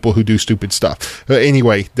have people who do stupid stuff.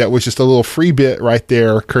 Anyway, that was just a little free bit right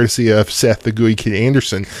there, courtesy of Seth the Gooey Kid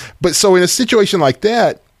Anderson. But so in a situation like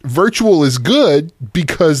that, virtual is good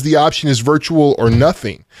because the option is virtual or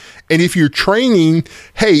nothing. And if you're training,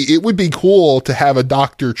 hey, it would be cool to have a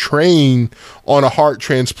doctor train on a heart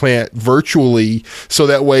transplant virtually so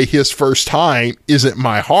that way his first time isn't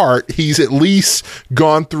my heart. He's at least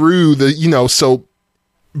gone through so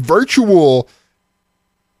virtual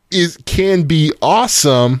can be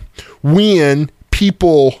awesome when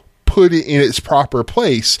people put it in its proper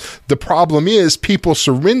place. The problem is people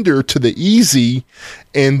surrender to the easy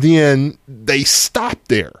and then they stop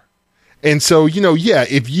there. And so,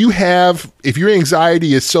 if your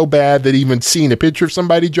anxiety is so bad that even seeing a picture of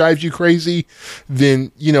somebody drives you crazy,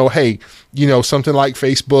 then, hey, something like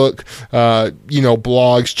Facebook,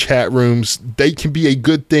 blogs, chat rooms, they can be a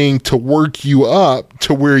good thing to work you up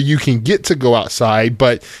to where you can get to go outside.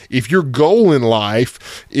 But if your goal in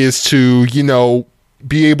life is to,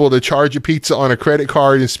 be able to charge a pizza on a credit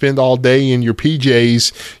card and spend all day in your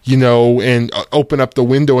PJs, and open up the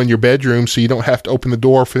window in your bedroom so you don't have to open the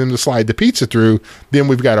door for them to slide the pizza through, then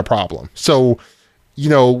we've got a problem. So,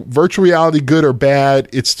 virtual reality, good or bad,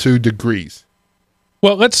 it's to degrees.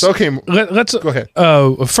 Well, let's go ahead.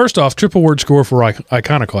 First off, triple word score for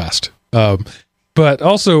iconoclast. But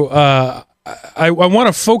also, I want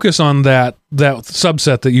to focus on that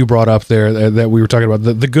subset that you brought up there that we were talking about,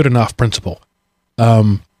 the good enough principle.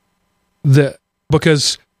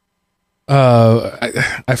 Because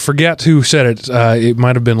I forget who said it. It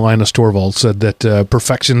might have been Linus Torvalds said that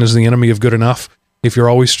perfection is the enemy of good enough. If you're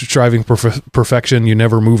always striving for perfection, you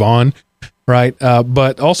never move on, right?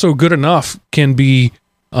 But also, good enough can be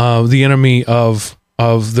the enemy of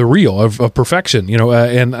the real of perfection.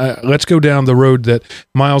 And let's go down the road that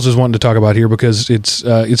Miles is wanting to talk about here because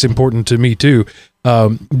it's important to me too.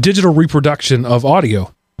 Digital reproduction of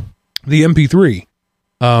audio, the MP3.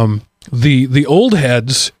 The old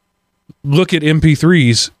heads look at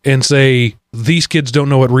MP3s and say, these kids don't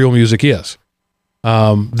know what real music is.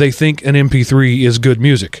 They think an MP3 is good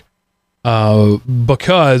music,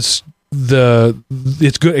 because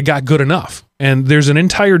it's good. It got good enough. And there's an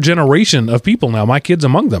entire generation of people now, my kids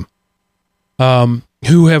among them,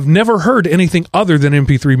 who have never heard anything other than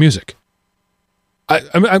MP3 music.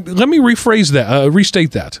 Let me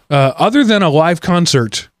restate that. Other than a live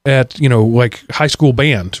concert at, like high school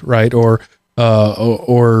band, right? Or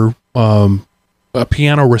a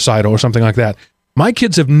piano recital or something like that. My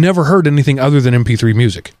kids have never heard anything other than MP3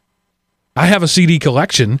 music. I have a CD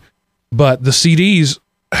collection, but the CDs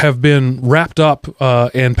have been wrapped up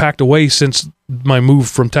and packed away since my move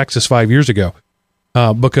from Texas 5 years ago,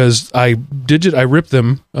 because I ripped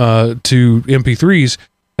them to MP3s,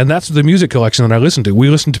 and that's the music collection that I listen to. We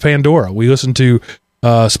listen to Pandora. We listen to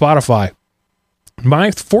Spotify. My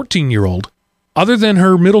 14-year-old, other than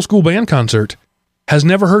her middle school band concert, has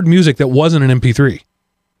never heard music that wasn't an MP3.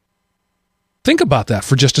 Think about that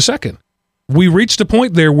for just a second. We reached a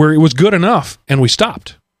point there where it was good enough, and we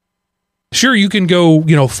stopped. Sure, you can go,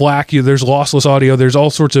 FLAC. There's lossless audio. There's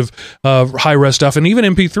all sorts of high-res stuff. And even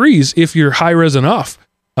MP3s, if you're high-res enough,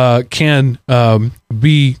 can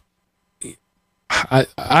be...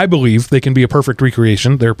 I believe they can be a perfect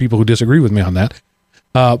recreation. There are people who disagree with me on that.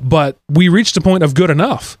 But we reached a point of good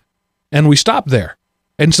enough, and we stopped there.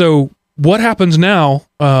 And so what happens now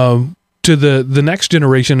to the next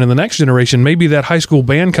generation and the next generation? Maybe that high school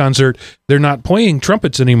band concert, they're not playing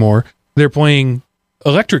trumpets anymore. They're playing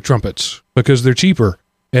electric trumpets because they're cheaper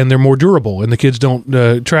and they're more durable, and the kids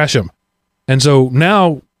don't trash them. And so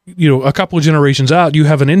now, a couple of generations out, you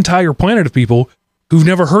have an entire planet of people who've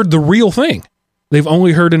never heard the real thing. They've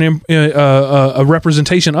only heard a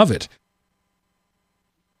representation of it.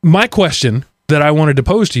 My question that I wanted to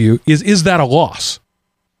pose to you is that a loss?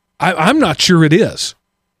 I'm not sure it is,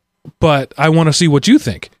 but I want to see what you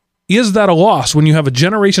think. Is that a loss when you have a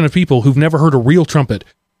generation of people who've never heard a real trumpet,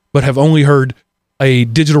 but have only heard a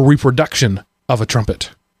digital reproduction of a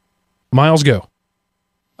trumpet? Miles, go.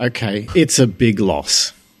 Okay, it's a big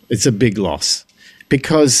loss. It's a big loss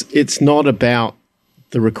because it's not about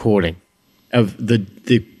the recording of the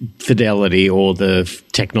fidelity or the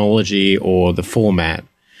technology or the format.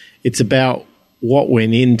 It's about what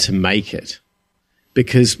went in to make it,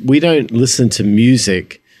 because we don't listen to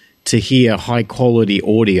music to hear high quality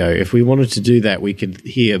audio. If we wanted to do that, we could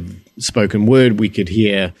hear spoken word, we could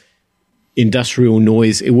hear industrial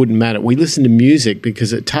noise. It wouldn't matter. We listen to music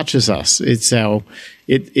because it touches us. It's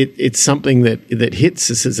something that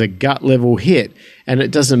hits us as a gut level hit, and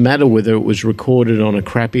it doesn't matter whether it was recorded on a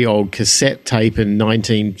crappy old cassette tape in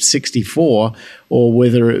 1964 or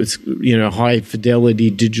whether it was high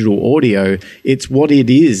fidelity digital audio. It's what it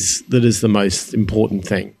is that is the most important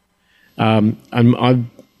thing. I've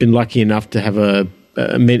been lucky enough to have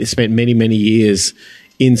spent many years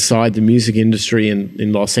inside the music industry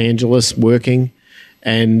in Los Angeles working.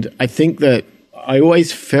 And I think that I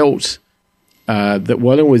always felt that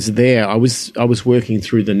while I was there, I was working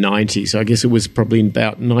through the 90s. I guess it was probably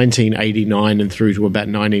about 1989 and through to about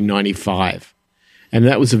 1995. And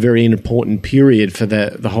that was a very important period for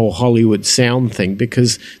the whole Hollywood sound thing,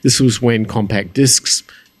 because this was when compact discs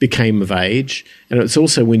became of age, and it's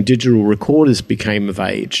also when digital recorders became of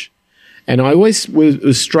age. And I always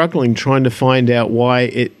was struggling trying to find out why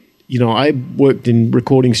it, I worked in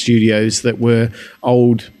recording studios that were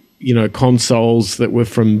old, consoles that were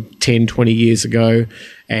from 10, 20 years ago,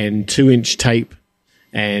 and 2-inch tape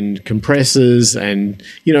and compressors and,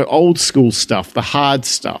 old school stuff, the hard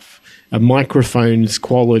stuff. A microphone's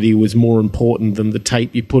quality was more important than the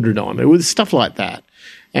tape you put it on. It was stuff like that.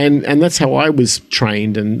 And that's how I was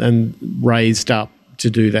trained and raised up to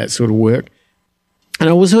do that sort of work. And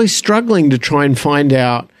I was always struggling to try and find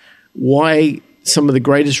out why some of the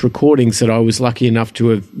greatest recordings that I was lucky enough to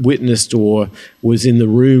have witnessed or was in the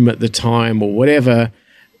room at the time or whatever,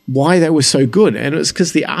 why they were so good. And it was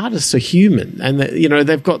because the artists are human, and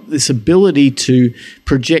they've got this ability to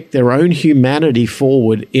project their own humanity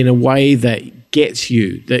forward in a way that gets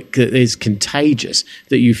you, that is contagious,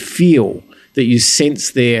 that you feel, that you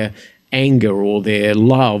sense their anger or their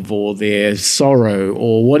love or their sorrow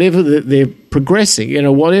or whatever they're progressing,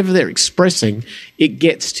 whatever they're expressing, it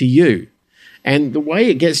gets to you. And the way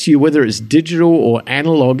it gets to you, whether it's digital or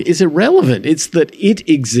analog, is irrelevant. It's that it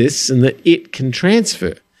exists and that it can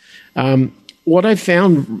transfer. What I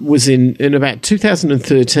found was in about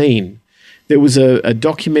 2013, there was a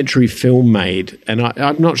documentary film made, and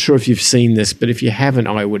I'm not sure if you've seen this, but if you haven't,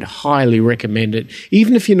 I would highly recommend it.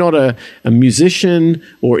 Even if you're not a musician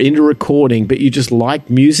or into recording, but you just like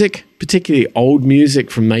music, particularly old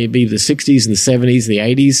music from maybe the 60s and the 70s, the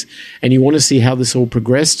 80s, and you want to see how this all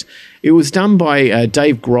progressed. It was done by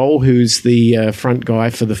Dave Grohl, who's the front guy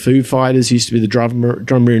for the Foo Fighters, used to be the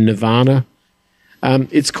drummer in Nirvana.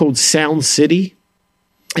 It's called Sound City.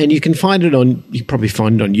 And you can find it you probably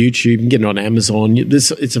find it on YouTube, you can get it on Amazon.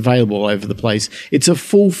 It's available all over the place. It's a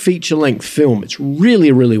full feature-length film. It's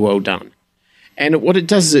really, really well done. And what it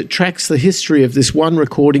does is it tracks the history of this one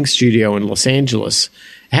recording studio in Los Angeles.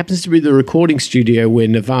 It happens to be the recording studio where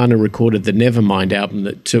Nirvana recorded the Nevermind album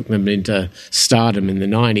that took them into stardom in the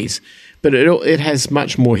 90s. But it has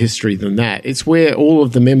much more history than that. It's where all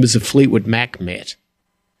of the members of Fleetwood Mac met.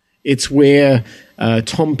 It's where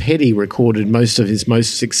Tom Petty recorded most of his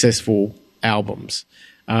most successful albums.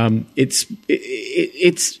 It's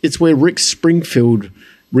where Rick Springfield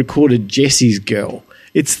recorded Jesse's Girl.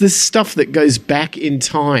 It's this stuff that goes back in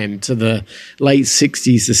time to the late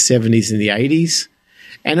 60s, the 70s, and the 80s.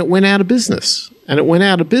 And it went out of business. And it went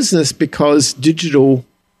out of business because digital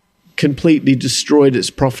completely destroyed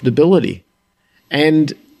its profitability.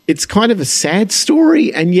 And it's kind of a sad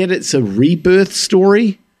story, and yet it's a rebirth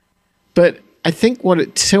story. But I think what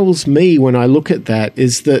it tells me when I look at that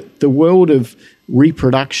is that the world of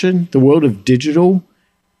reproduction, the world of digital,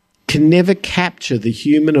 can never capture the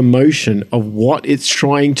human emotion of what it's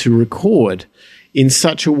trying to record in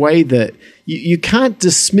such a way that you can't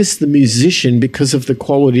dismiss the musician because of the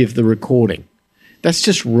quality of the recording. That's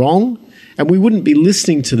just wrong. And we wouldn't be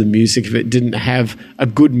listening to the music if it didn't have a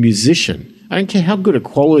good musician. I don't care how good a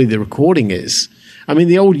quality the recording is. I mean,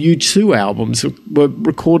 the old U2 albums were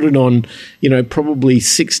recorded on, probably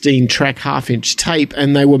 16-track half-inch tape,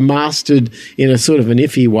 and they were mastered in a sort of an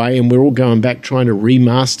iffy way, and we're all going back trying to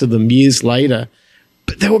remaster them years later.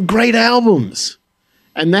 But they were great albums.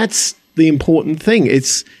 And that's the important thing.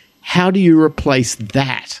 It's how do you replace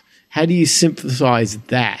that? How do you synthesize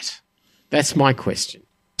that? That's my question.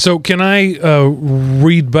 So can I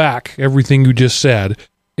read back everything you just said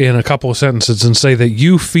in a couple of sentences and say that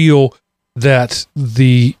you feel that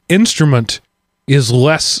the instrument is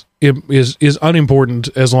is unimportant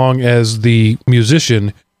as long as the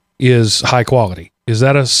musician is high quality. Is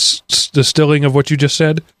that a distilling of what you just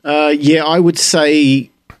said? Yeah, I would say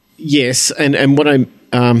yes. And what I'm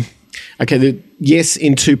yes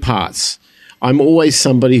in two parts. I'm always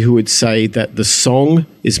somebody who would say that the song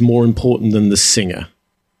is more important than the singer,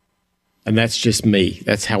 and that's just me.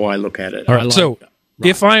 That's how I look at it. All right.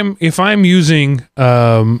 If I'm using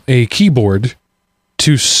a keyboard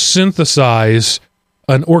to synthesize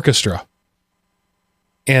an orchestra,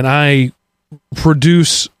 and I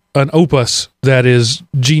produce an opus that is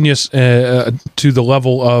genius to the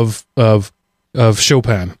level of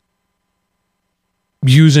Chopin,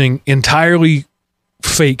 using entirely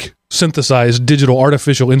fake synthesized digital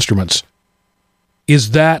artificial instruments,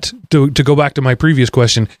 is that, to go back to my previous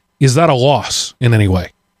question, is that a loss in any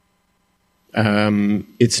way?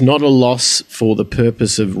 It's not a loss for the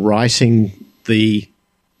purpose of writing the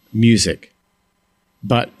music.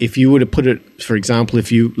 But if you were to put it, for example,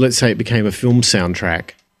 let's say it became a film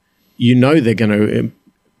soundtrack, they're going to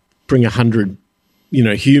bring 100,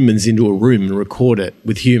 humans into a room and record it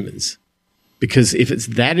with humans. Because if it's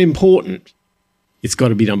that important, it's got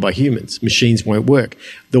to be done by humans. Machines won't work.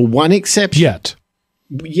 The one exception... Yet.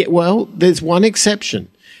 Yeah, well, there's one exception,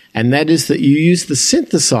 and that is that you use the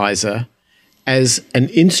synthesizer as an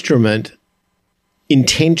instrument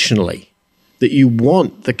intentionally, that you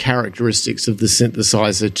want the characteristics of the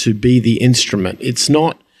synthesizer to be the instrument. It's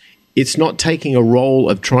not taking a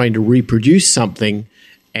role of trying to reproduce something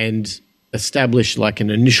and establish like an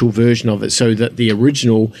initial version of it so that the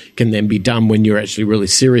original can then be done when you're actually really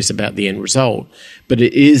serious about the end result. But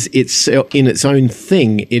it's in its own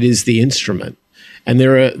thing, it is the instrument. And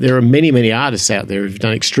there are many, many artists out there who've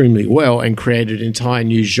done extremely well and created entire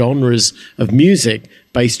new genres of music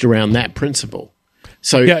based around that principle.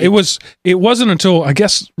 So yeah, it wasn't until, I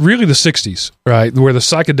guess, really the 60s, right, where the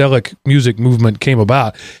psychedelic music movement came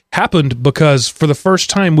about, happened because for the first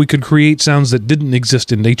time we could create sounds that didn't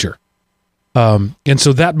exist in nature. And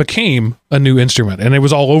so that became a new instrument, and it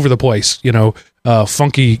was all over the place.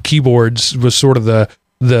 Funky keyboards was sort of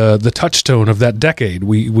the touchstone of that decade.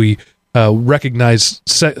 We recognized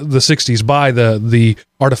the 60s by the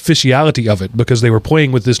artificiality of it, because they were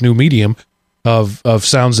playing with this new medium of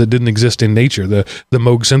sounds that didn't exist in nature. The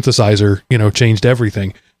Moog synthesizer, changed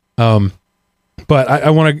everything. But I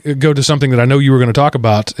want to go to something that I know you were going to talk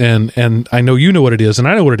about, and I know you know what it is, and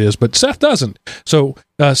I know what it is, but Seth doesn't. So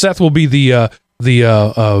Seth will be the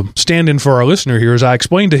stand-in for our listener here as I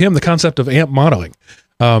explain to him the concept of amp modeling.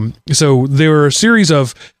 So there are a series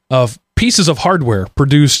of pieces of hardware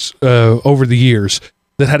produced over the years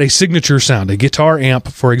that had a signature sound. A guitar amp,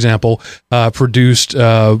 for example, produced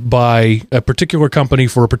by a particular company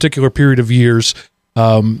for a particular period of years,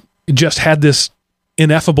 just had this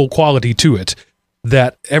ineffable quality to it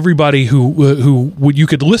that everybody who you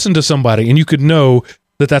could listen to somebody and you could know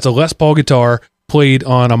that that's a Les Paul guitar played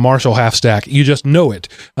on a Marshall half stack. You just know it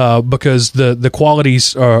because the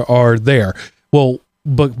qualities are there. Well,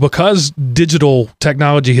 but because digital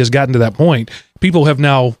technology has gotten to that point, people have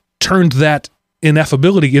now turned that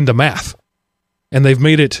ineffability into math, and they've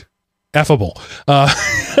made it effable.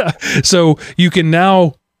 So you can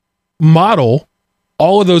now model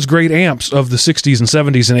all of those great amps of the 60s and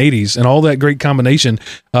 70s and 80s and all that great combination.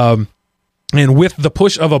 And with the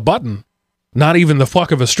push of a button, not even the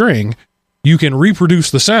pluck of a string, you can reproduce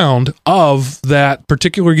the sound of that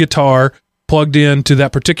particular guitar plugged into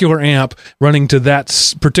that particular amp, running to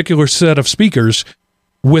that particular set of speakers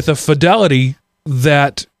with a fidelity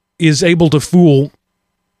that is able to fool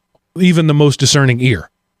even the most discerning ear.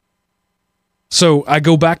 So I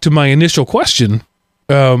go back to my initial question,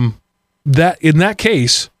 that in that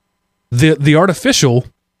case, the artificial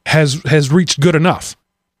has reached good enough.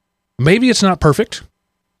 Maybe it's not perfect.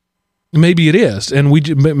 Maybe it is, and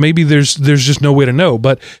maybe there's just no way to know.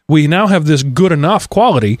 But we now have this good enough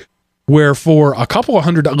quality where for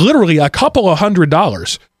literally a couple of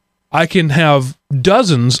 $100, I can have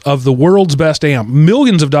dozens of the world's best amp,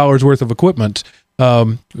 millions of dollars worth of equipment,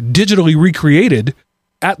 digitally recreated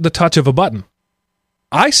at the touch of a button.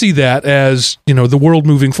 I see that as, the world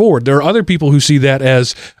moving forward. There are other people who see that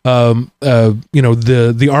as,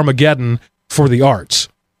 the Armageddon for the arts.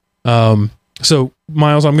 So,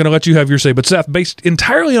 Miles, I'm going to let you have your say. But Seth, based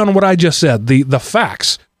entirely on what I just said, the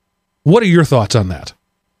facts, what are your thoughts on that?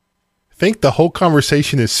 think the whole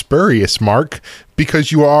conversation is spurious, Mark,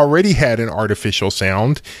 because you already had an artificial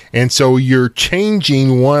sound, and so you're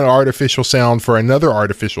changing one artificial sound for another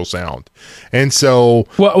artificial sound. And so...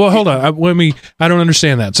 Well, hold on. I don't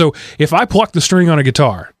understand that. So if I pluck the string on a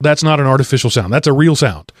guitar, that's not an artificial sound. That's a real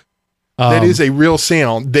sound. That is a real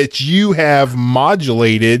sound that you have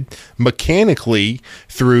modulated mechanically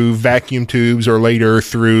through vacuum tubes or later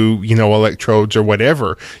through, electrodes or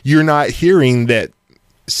whatever. You're not hearing that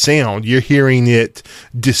sound. You're hearing it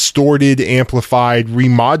distorted, amplified,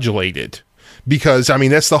 remodulated. Because,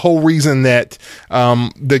 that's the whole reason that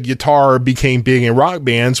the guitar became big in rock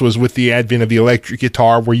bands was with the advent of the electric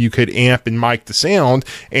guitar where you could amp and mic the sound.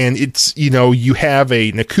 And it's, you have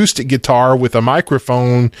an acoustic guitar with a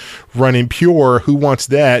microphone running pure. Who wants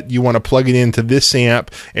that? You want to plug it into this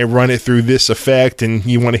amp and run it through this effect. And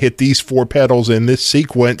you want to hit these 4 pedals in this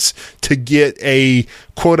sequence to get a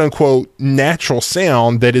quote unquote natural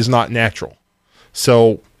sound that is not natural.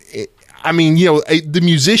 So, the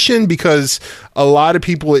musician, because a lot of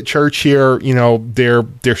people at church here,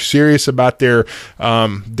 they're serious about their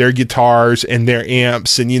guitars and their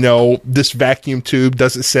amps, and this vacuum tube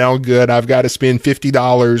doesn't sound good. I've got to spend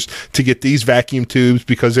 $50 to get these vacuum tubes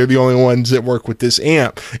because they're the only ones that work with this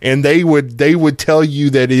amp. And they would tell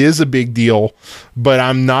you that it is a big deal, but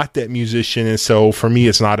I'm not that musician, and so for me,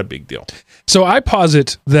 it's not a big deal. So I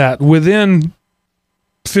posit that within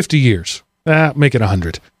 50 years, make it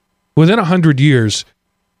 100. Within 100 years,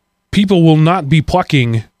 people will not be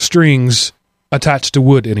plucking strings attached to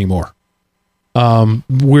wood anymore. Finding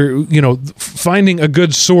a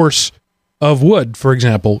good source of wood, for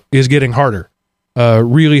example, is getting harder.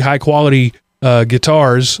 Really high quality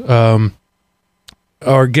guitars are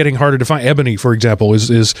getting harder to find. Ebony, for example,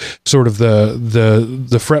 is sort of the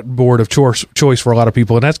fretboard of choice for a lot of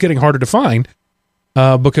people, and that's getting harder to find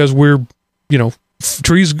because we're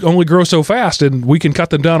trees only grow so fast, and we can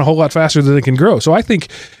cut them down a whole lot faster than they can grow. So I think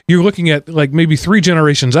you're looking at like maybe 3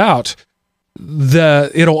 generations out,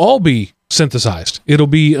 it'll all be synthesized. It'll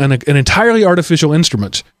be an entirely artificial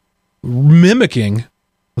instrument mimicking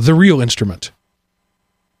the real instrument.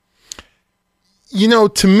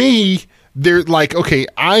 To me, they're like, okay,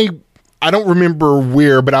 I don't remember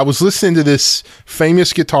where, but I was listening to this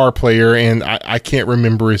famous guitar player, and I can't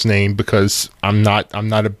remember his name because I'm not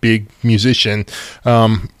a big musician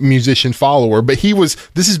follower, but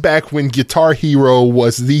this is back when Guitar Hero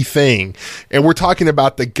was the thing. And we're talking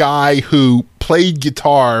about the guy who played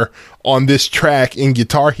guitar on this track in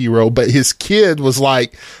Guitar Hero, but his kid was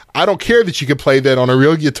like, I don't care that you can play that on a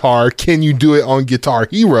real guitar. Can you do it on Guitar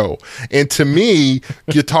Hero? And to me,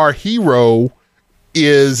 Guitar Hero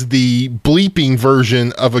is the bleeping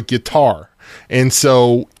version of a guitar. And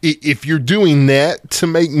so if you're doing that to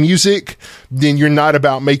make music, then you're not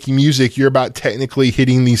about making music. You're about technically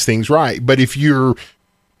hitting these things right. But if you're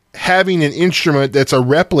having an instrument that's a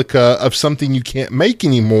replica of something you can't make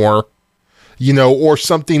anymore, or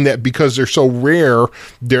something that because they're so rare,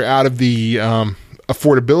 they're out of the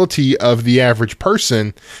affordability of the average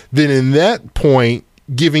person, then in that point,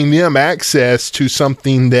 giving them access to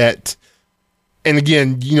something that, and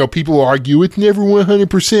again, people argue it's never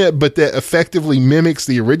 100%, but that effectively mimics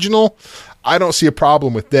the original, I don't see a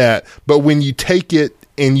problem with that. But when you take it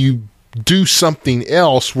and you do something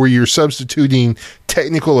else where you're substituting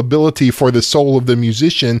technical ability for the soul of the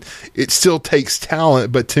musician, it still takes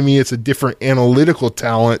talent, but to me it's a different analytical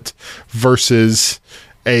talent versus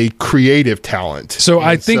a creative talent. So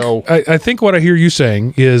I think what I hear you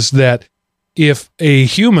saying is that if a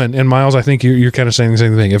human, and Miles, I think you're kind of saying the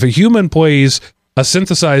same thing. If a human plays a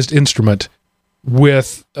synthesized instrument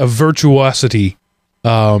with a virtuosity,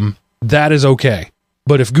 that is okay.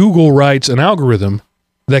 But if Google writes an algorithm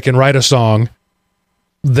that can write a song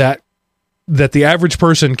that the average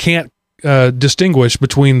person can't distinguish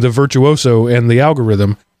between the virtuoso and the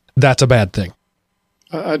algorithm, that's a bad thing.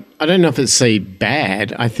 I don't know if it's say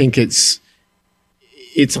bad. I think it's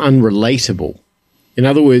unrelatable. In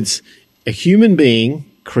other words, a human being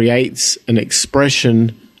creates an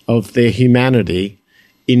expression of their humanity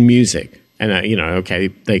in music. And,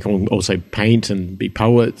 they can also paint and be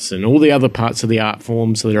poets and all the other parts of the art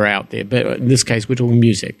forms that are out there. But in this case, we're talking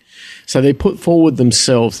music. So they put forward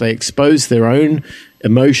themselves. They expose their own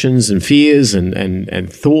emotions and fears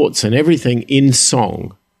and thoughts and everything in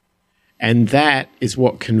song. And that is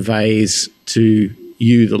what conveys to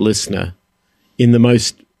you, the listener, in the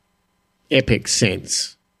most epic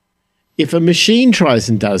sense. If a machine tries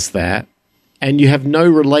and does that, and you have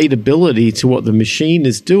no relatability to what the machine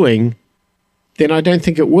is doing, then I don't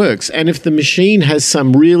think it works. And if the machine has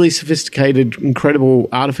some really sophisticated, incredible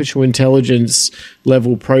artificial intelligence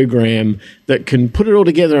level program that can put it all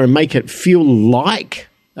together and make it feel like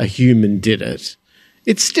a human did it,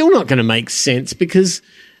 it's still not going to make sense because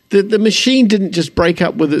the machine didn't just break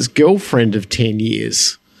up with its girlfriend of 10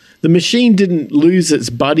 years. The machine didn't lose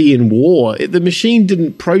its buddy in war. The machine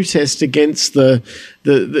didn't protest against the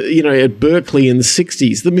at Berkeley in the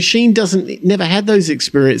 60s. The machine never had those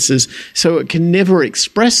experiences, so it can never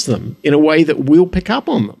express them in a way that we'll pick up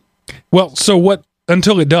on them. Well, so what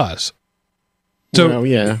until it does? So well,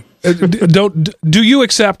 yeah. do you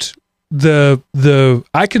accept the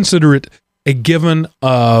I consider it a given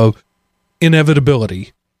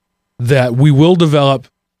inevitability that we will develop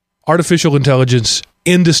artificial intelligence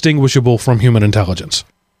indistinguishable from human intelligence.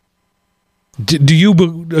 Do you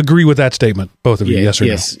agree with that statement, both of you? Yes or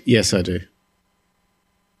no? Yes, I do.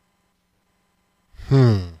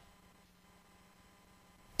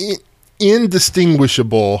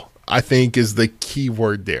 Indistinguishable, I think, is the key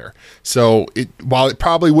word there. So while it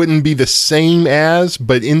probably wouldn't be the same as,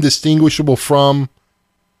 but indistinguishable from,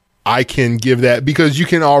 I can give that, because you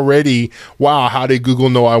can already, wow, how did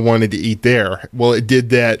Google know I wanted to eat there? Well, it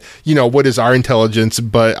did that. What is our intelligence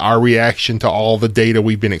but our reaction to all the data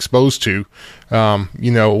we've been exposed to?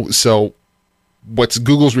 So what's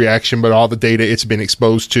Google's reaction but all the data it's been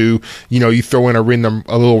exposed to? You throw in a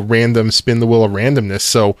little random, spin the wheel of randomness.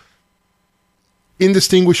 So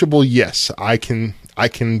indistinguishable, yes, I can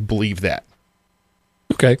believe that.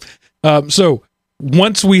 Okay. So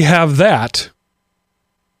once we have that,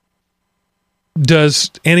 does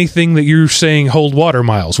anything that you're saying hold water,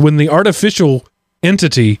 Miles? When the artificial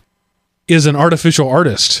entity is an artificial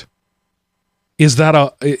artist, is that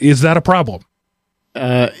a problem?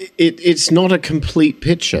 It's not a complete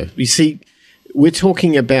picture. You see, we're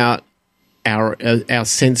talking about our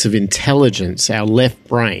sense of intelligence, our left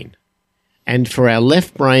brain, and for our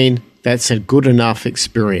left brain, that's a good enough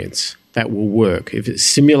experience. That will work. If it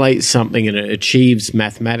simulates something and it achieves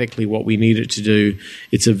mathematically what we need it to do,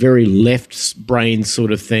 it's a very left brain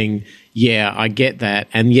sort of thing. Yeah, I get that.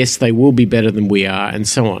 And yes, they will be better than we are and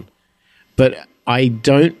so on. But I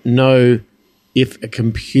don't know if a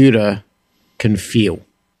computer can feel.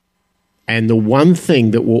 And the one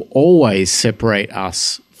thing that will always separate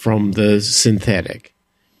us from the synthetic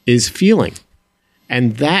is feeling.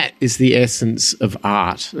 And that is the essence of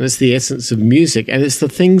art. And it's the essence of music. And it's the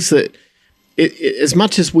things that, as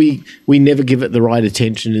much as we never give it the right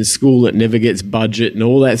attention in school, it never gets budget and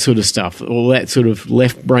all that sort of stuff, all that sort of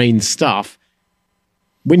left brain stuff,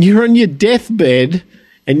 when you're on your deathbed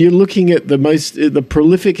and you're looking at the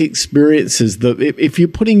prolific experiences, if you're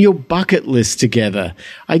putting your bucket list together,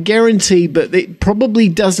 I guarantee, but it probably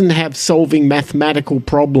doesn't have solving mathematical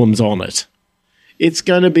problems on it. It's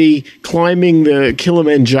going to be climbing the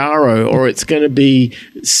Kilimanjaro, or it's going to be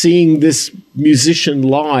seeing this musician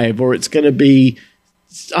live, or it's going to be,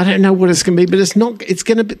 I don't know what it's going to be, but it's not, it's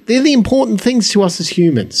going to be, they're the important things to us as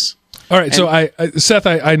humans. All right. So Seth,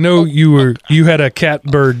 I know you had a cat,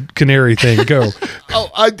 bird, canary thing. Go.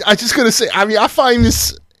 I just going to say, I find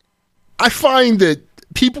that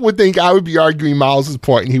people would think I would be arguing Miles's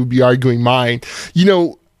point and he would be arguing mine.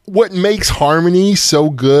 What makes harmony so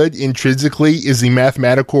good intrinsically is the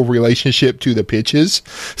mathematical relationship to the pitches.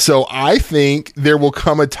 So I think there will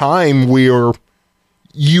come a time where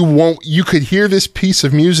you could hear this piece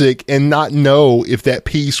of music and not know if that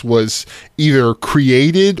piece was either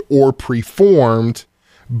created or performed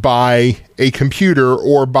by a computer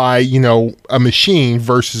or by, a machine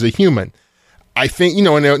versus a human. I think,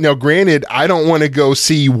 now granted, I don't want to go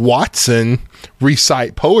see Watson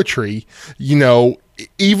recite poetry,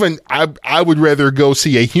 even I would rather go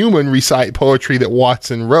see a human recite poetry that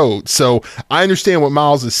Watson wrote. So I understand what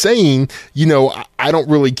Miles is saying. I don't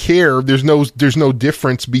really care. There's no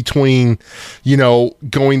difference between,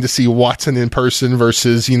 going to see Watson in person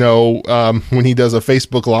versus, when he does a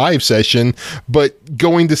Facebook Live session, but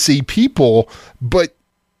going to see people. But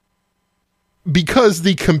because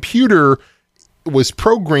the computer was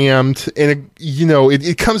programmed and,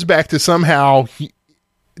 it comes back to somehow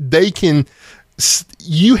they can,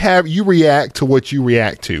 you react to what you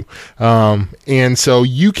react to. And so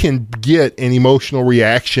you can get an emotional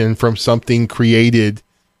reaction from something created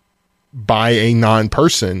by a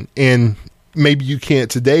non-person. And maybe you can't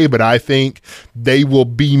today, but I think they will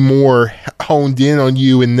be more honed in on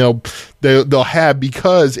you, and they'll have,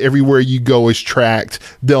 because everywhere you go is tracked,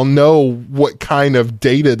 they'll know what kind of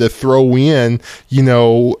data to throw in,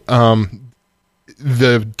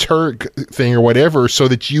 the Turk thing or whatever, so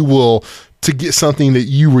that you will, to get something that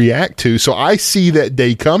you react to. So I see that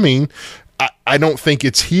day coming. I don't think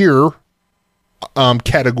it's here.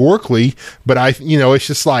 categorically, but it's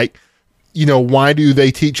just like, why do they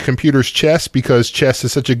teach computers chess? Because chess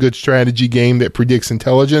is such a good strategy game that predicts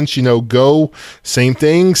intelligence. Go, same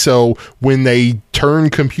thing. So when they turn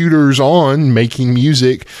computers on, making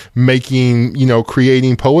music,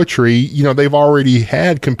 creating poetry, they've already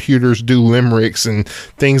had computers do limericks and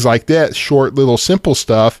things like that, short, little, simple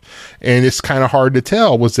stuff. And it's kind of hard to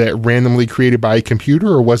tell, was that randomly created by a computer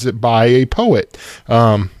or was it by a poet?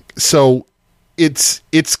 So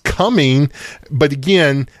it's coming, but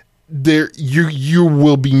again, you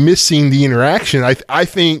will be missing the interaction. I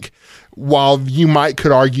think while you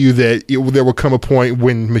could argue that there will come a point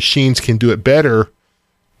when machines can do it better,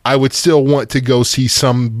 I would still want to go see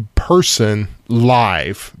some person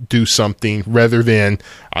live do something rather than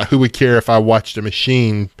who would care if I watched a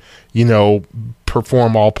machine,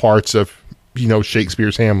 perform all parts of,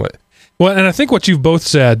 Shakespeare's Hamlet. Well, and I think what you've both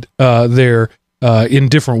said there in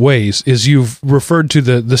different ways is you've referred to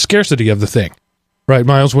the scarcity of the thing. Right,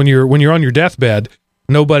 Miles, when you're on your deathbed,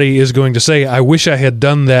 nobody is going to say, I wish I had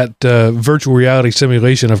done that virtual reality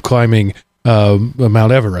simulation of climbing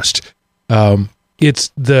Mount Everest.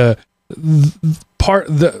 It's the part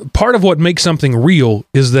of what makes something real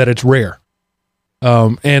is that it's rare.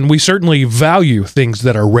 And we certainly value things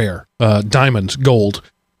that are rare. Diamonds, gold.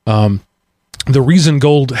 The reason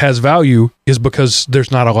gold has value is because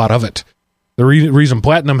there's not a lot of it. The reason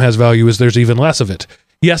platinum has value is there's even less of it.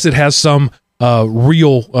 Yes, it has some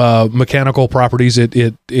real mechanical properties.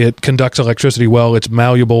 It conducts electricity well. It's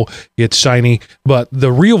malleable. It's shiny. But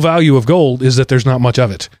the real value of gold is that there's not much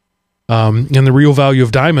of it. And the real value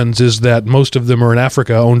of diamonds is that most of them are in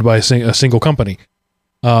Africa, owned by a single company.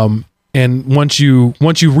 And once you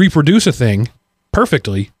reproduce a thing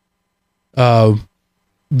perfectly, the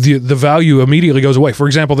value immediately goes away. For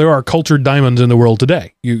example, there are cultured diamonds in the world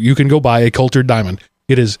today. You can go buy a cultured diamond.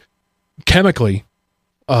 It is chemically,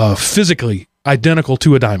 physically identical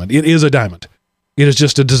to a diamond. It is a diamond. It is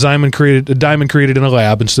just a diamond created in a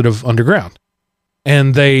lab instead of underground.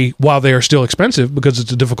 And while they are still expensive because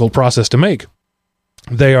it's a difficult process to make,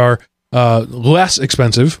 they are less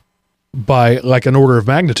expensive by like an order of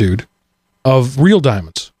magnitude of real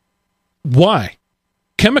diamonds. Why?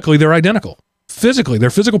 Chemically, they're identical. Physically,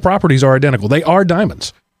 their physical properties are identical. They are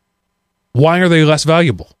diamonds. Why are they less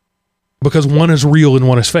valuable? Because one is real and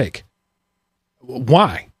one is fake.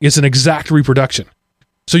 Why? It's an exact reproduction.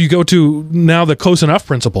 So you go to now the close enough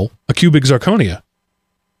principle, a cubic zirconia,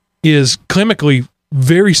 is chemically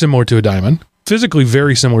very similar to a diamond, physically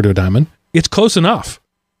very similar to a diamond. It's close enough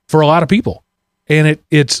for a lot of people. And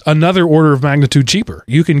it's another order of magnitude cheaper.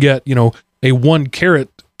 You can get, a 1 carat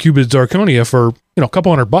cubic zirconia for, a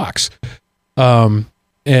couple $100.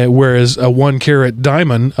 Whereas a 1 carat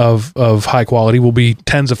diamond of high quality will be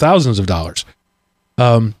tens of thousands of dollars.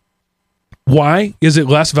 Why is it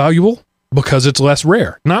less valuable? Because it's less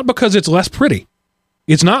rare, not because it's less pretty.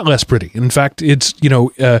 It's not less pretty. In fact, it's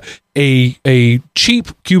a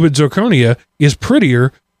cheap cubic zirconia is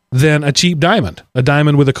prettier than a cheap diamond, a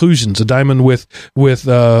diamond with occlusions, a diamond with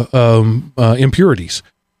impurities.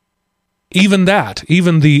 Even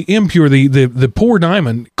the impure, the poor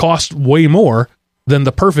diamond costs way more than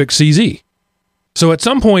the perfect CZ. So at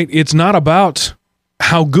some point, it's not about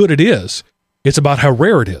how good it is. It's about how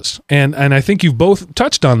rare it is. And I think you've both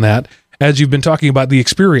touched on that as you've been talking about the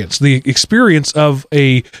experience of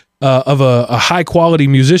a high quality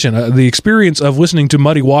musician, the experience of listening to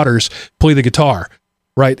Muddy Waters play the guitar,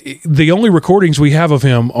 right? The only recordings we have of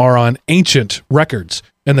him are on ancient records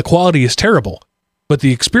and the quality is terrible, but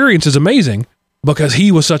the experience is amazing because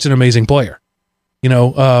he was such an amazing player,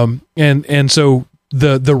 and so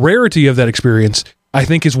the rarity of that experience, I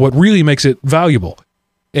think, is what really makes it valuable.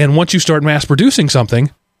 And once you start mass producing something,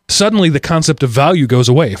 suddenly the concept of value goes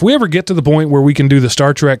away. If we ever get to the point where we can do the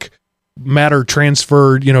Star Trek matter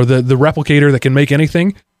transfer, the replicator that can make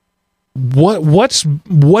anything,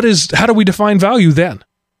 how do we define value then?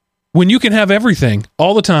 When you can have everything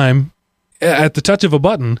all the time at the touch of a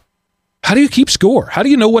button, how do you keep score? How do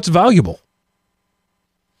you know what's valuable?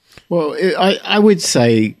 Well, I would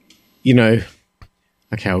say, okay,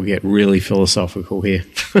 I'll get really philosophical here.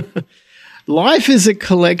 Life is a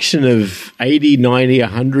collection of 80, 90,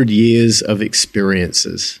 100 years of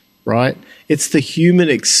experiences, right? It's the human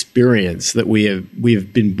experience that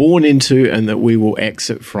we've been born into and that we will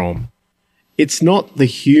exit from. It's not the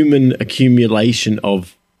human accumulation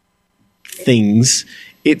of things.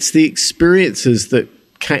 It's the experiences that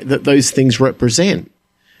those things represent.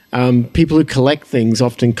 People who collect things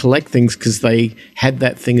often collect things because they had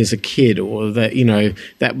that thing as a kid, or that,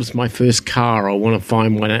 that was my first car. I want to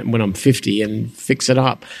find one when I'm 50 and fix it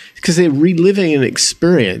up, because they're reliving an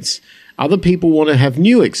experience. Other people want to have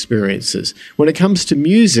new experiences. When it comes to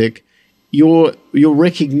music, your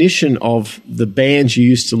recognition of the bands you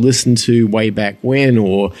used to listen to way back when,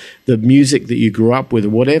 or the music that you grew up with, or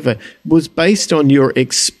whatever, was based on your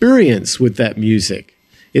experience with that music.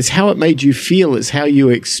 It's how it made you feel. It's how you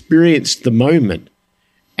experienced the moment.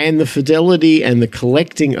 And the fidelity and the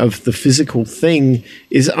collecting of the physical thing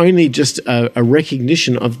is only just a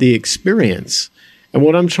recognition of the experience. And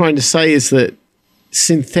what I'm trying to say is that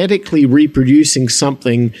synthetically reproducing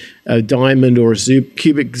something, a diamond or a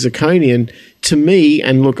cubic zirconian, to me,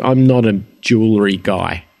 and look, I'm not a jewelry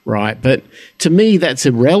guy, right? But to me, that's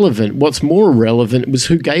irrelevant. What's more irrelevant was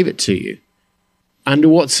who gave it to you, under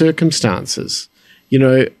what circumstances. You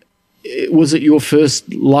know, was it your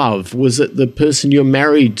first love? Was it the person you're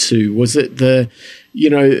married to? Was it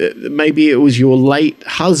maybe it was your late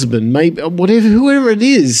husband, maybe whatever, whoever it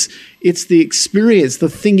is, it's the experience, the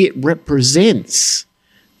thing it represents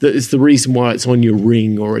that is the reason why it's on your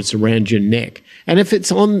ring or it's around your neck. And if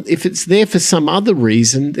it's there for some other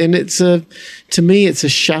reason, then to me, it's a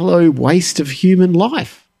shallow waste of human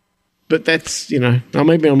life. But that's,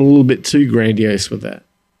 maybe I'm a little bit too grandiose with that.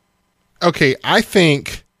 Okay, I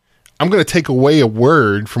think I'm going to take away a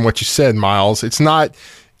word from what you said, Miles. It's not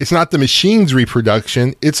the machine's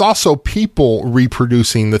reproduction. It's also people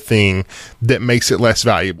reproducing the thing that makes it less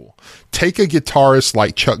valuable. Take a guitarist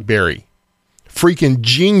like Chuck Berry, freaking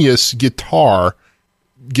genius guitar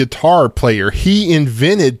player. He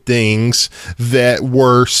invented things that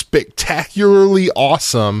were spectacularly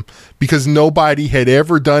awesome because nobody had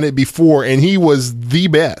ever done it before, and he was the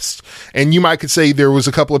best. And you could say there was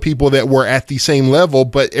a couple of people that were at the same level,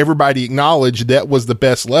 but everybody acknowledged that was the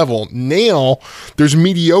best level. Now there's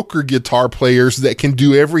mediocre guitar players that can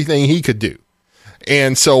do everything he could do.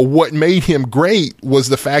 And so what made him great was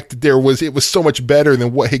the fact that it was so much better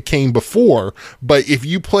than what had came before. But if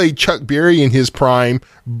you played Chuck Berry in his prime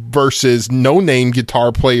versus no-name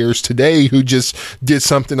guitar players today who just did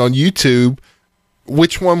something on YouTube,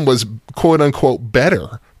 which one was quote-unquote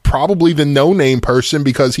better? Probably the no-name person,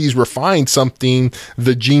 because he's refined something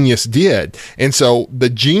the genius did. And so the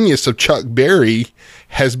genius of Chuck Berry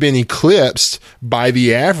has been eclipsed by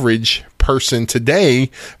the average person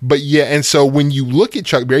today. And so when you look at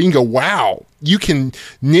Chuck Berry, you can go, wow, you can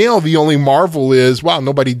now, the only marvel is, wow,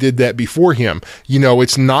 nobody did that before him.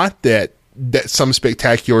 It's not that some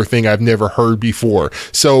spectacular thing I've never heard before.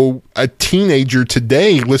 So a teenager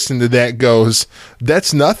today listening to that goes,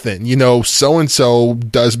 that's nothing. So-and-so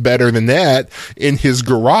does better than that in his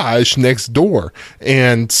garage next door.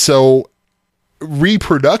 And so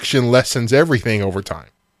reproduction lessens everything over time.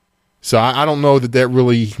 So I don't know that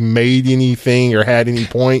really made anything or had any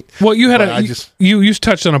point. Well, you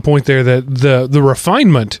touched on a point there that the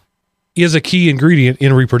refinement is a key ingredient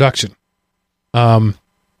in reproduction. And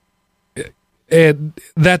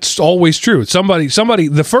that's always true. Somebody,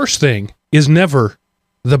 the first thing is never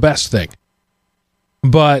the best thing,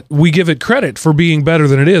 but we give it credit for being better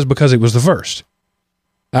than it is because it was the first.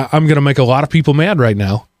 I'm going to make a lot of people mad right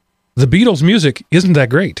now. The Beatles' music isn't that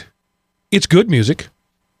great. It's good music.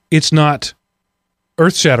 It's not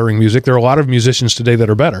earth-shattering music. There are a lot of musicians today that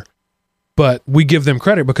are better, but we give them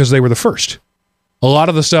credit because they were the first. A lot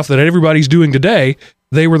of the stuff that everybody's doing today,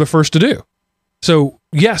 they were the first to do. So,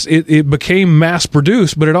 yes, it became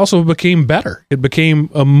mass-produced, but it also became better. It became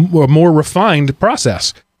a more refined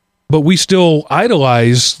process. But we still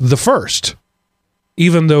idolize the first,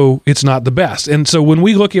 even though it's not the best. And so when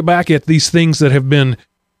we look back at these things that have been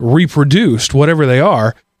reproduced, whatever they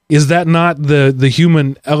are, is that not the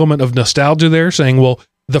human element of nostalgia there, saying, well,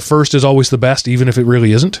 the first is always the best, even if it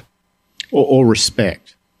really isn't? Or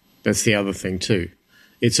respect. That's the other thing, too.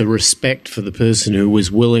 It's a respect for the person who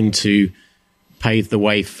was willing to pave the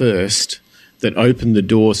way first, that opened the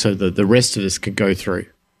door so that the rest of us could go through.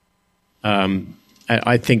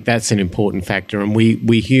 I think that's an important factor, and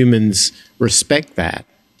we humans respect that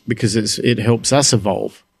because it helps us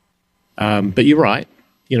evolve. But you're right.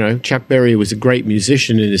 Chuck Berry was a great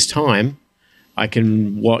musician in his time. I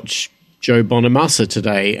can watch Joe Bonamassa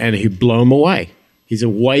today and he'd blow him away. He's a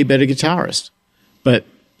way better guitarist, but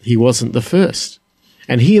he wasn't the first.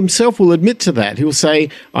 And he himself will admit to that. He'll say,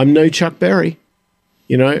 I'm no Chuck Berry,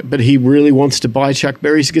 but he really wants to buy Chuck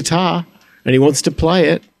Berry's guitar and he wants to play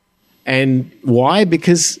it. And why?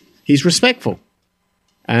 Because he's respectful.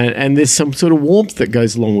 And there's some sort of warmth that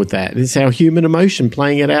goes along with that. It's our human emotion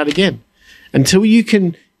playing it out again. Until you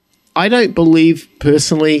can, I don't believe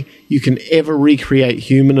personally you can ever recreate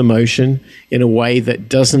human emotion in a way that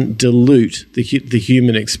doesn't dilute the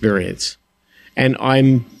human experience. And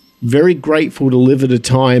I'm very grateful to live at a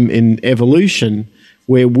time in evolution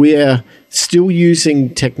where we're still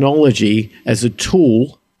using technology as a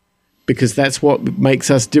tool, because that's what makes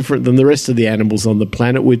us different than the rest of the animals on the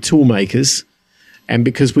planet. We're tool makers. And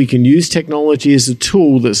because we can use technology as a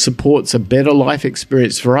tool that supports a better life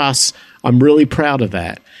experience for us, I'm really proud of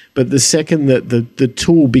that. But the second that the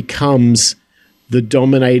tool becomes the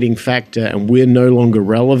dominating factor and we're no longer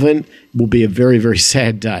relevant, it will be a very, very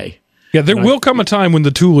sad day. Yeah, there will come a time when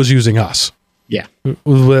the tool is using us. Yeah.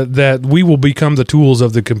 That we will become the tools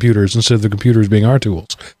of the computers instead of the computers being our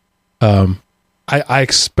tools. I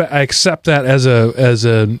accept that as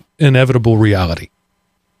an inevitable reality.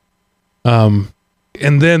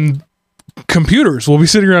 And then computers will be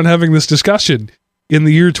sitting around having this discussion in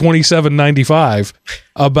the year 2795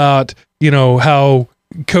 about, how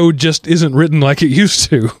code just isn't written like it used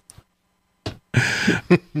to.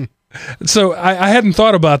 So I hadn't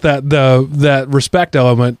thought about that respect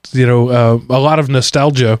element. A lot of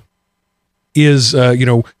nostalgia is,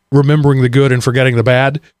 remembering the good and forgetting the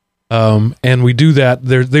bad. And we do that.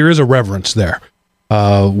 There is a reverence there.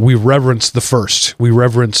 We reverence the first. We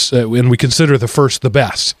reverence, and we consider the first the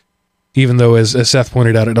best, even though, as Seth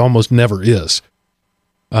pointed out, it almost never is.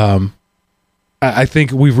 I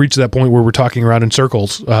think we've reached that point where we're talking around in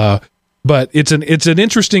circles. But it's an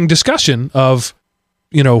interesting discussion of,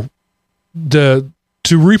 to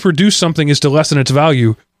reproduce something is to lessen its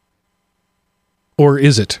value, or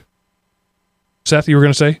is it? Seth, you were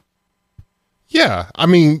going to say? Yeah, I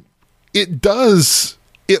mean, it does.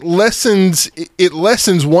 It lessens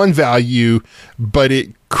one value, but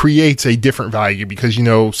it creates a different value because,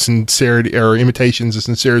 sincerity or imitation is the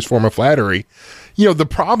sincerest form of flattery. The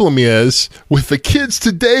problem is with the kids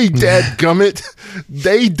today, dadgummit,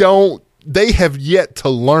 they have yet to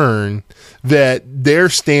learn that they're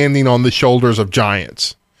standing on the shoulders of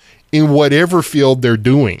giants in whatever field they're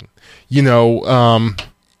doing. You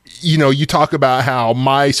talk about how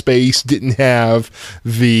MySpace didn't have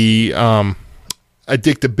the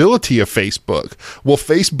addictability of Facebook. Well,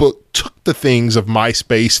 Facebook took the things of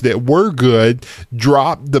MySpace that were good,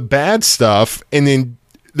 dropped the bad stuff, and then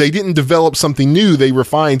they didn't develop something new. They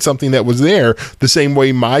refined something that was there the same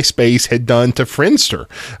way MySpace had done to Friendster.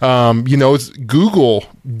 Google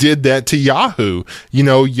did that to Yahoo.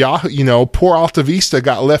 Yahoo, poor Alta Vista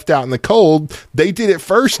got left out in the cold. They did it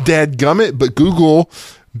first, dadgummit, but Google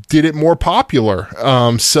did it more popular.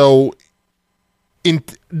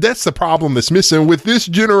 That's the problem that's missing with this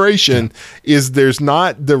generation is there's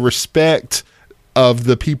not the respect of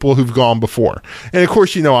the people who've gone before. And of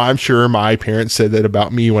course, I'm sure my parents said that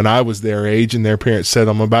about me when I was their age and their parents said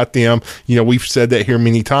them about them. We've said that here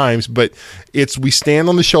many times, but we stand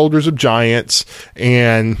on the shoulders of giants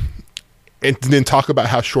and then talk about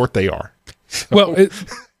how short they are. Well,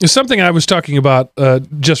 it's something I was talking about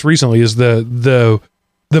just recently is the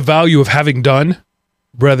value of having done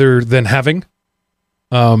rather than having.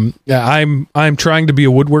 I'm trying to be a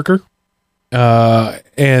woodworker,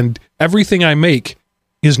 and everything I make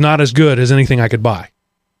is not as good as anything I could buy.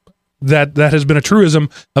 That has been a truism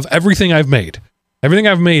of everything I've made. Everything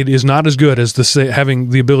I've made is not as good as having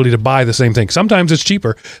the ability to buy the same thing. Sometimes it's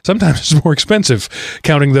cheaper. Sometimes it's more expensive,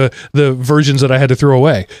 counting the versions that I had to throw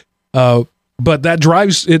away. But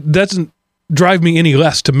it doesn't drive me any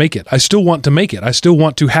less to make it. I still want to make it. I still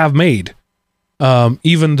want to have made,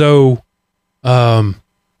 even though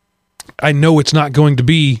I know it's not going to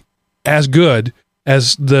be as good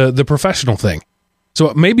as the professional thing.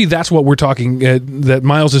 So maybe that's what we're talking, that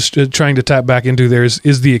Miles is trying to tap back into there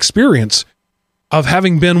is the experience of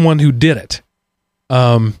having been one who did it,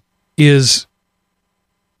 is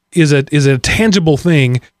a tangible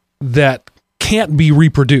thing that can't be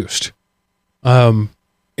reproduced. And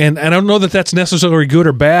I don't know that that's necessarily good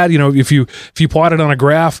or bad. If you plot it on a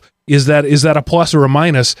graph, is that a plus or a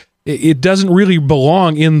minus? It doesn't really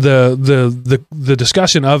belong in the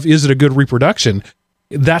discussion of is it a good reproduction.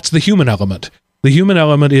 That's the human element. The human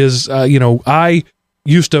element is, I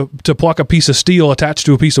used to pluck a piece of steel attached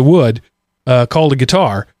to a piece of wood called a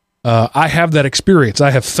guitar. I have that experience.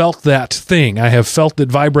 I have felt that thing. I have felt it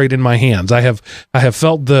vibrate in my hands. I have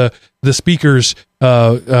felt the speakers,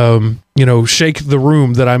 shake the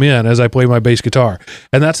room that I'm in as I play my bass guitar.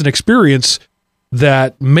 And that's an experience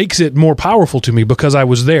that makes it more powerful to me because I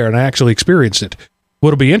was there and I actually experienced it.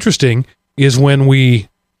 What'll be interesting is when we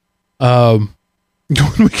can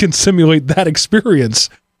simulate that experience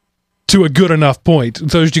to a good enough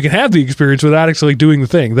point so that you can have the experience without actually doing the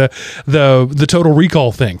thing, the total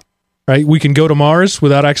recall thing, right? We can go to Mars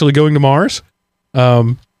without actually going to Mars.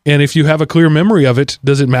 And if you have a clear memory of it,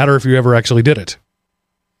 does it matter if you ever actually did it?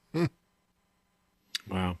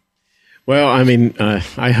 Wow. Well, I mean,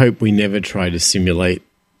 I hope we never try to simulate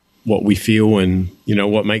what we feel and,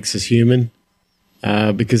 what makes us human,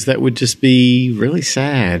 because that would just be really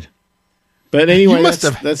sad. But anyway,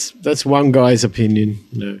 that's one guy's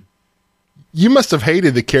opinion. You must have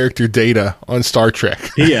hated the character Data on Star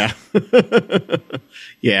Trek. Yeah.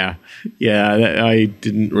 yeah. I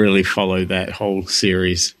didn't really follow that whole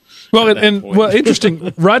series. Well, interesting.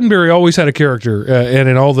 Roddenberry always had a character, and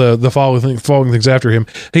in all the following things after him,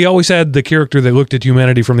 he always had the character that looked at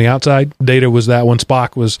humanity from the outside. Data was that one.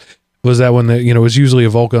 Spock was that one that was usually a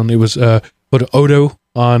Vulcan. It was Odo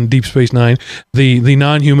on Deep Space Nine. The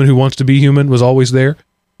non-human who wants to be human was always there.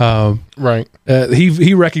 Right.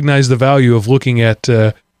 He recognized the value of looking at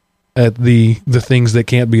the things that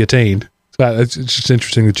can't be attained. So it's just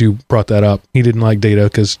interesting that you brought that up. He didn't like Data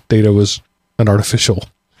because Data was an artificial.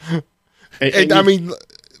 And I mean,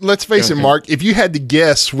 let's face it, Mark. If you had to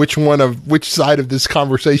guess which side of this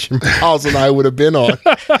conversation Miles and I would have been on,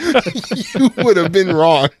 you would have been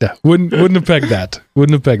wrong. Yeah, wouldn't have pegged that.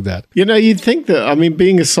 You'd think that.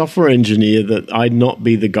 Being a software engineer, that I'd not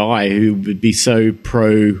be the guy who would be so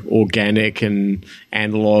pro organic and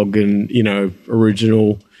analog and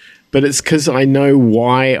original. But it's because I know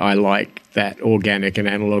why I like that organic and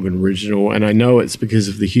analog and original, and I know it's because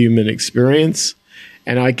of the human experience.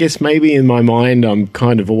 And I guess maybe in my mind, I'm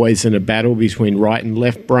kind of always in a battle between right and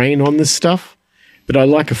left brain on this stuff. But I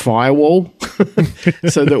like a firewall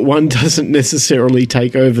so that one doesn't necessarily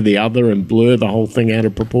take over the other and blur the whole thing out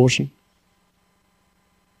of proportion.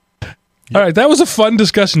 All right, that was a fun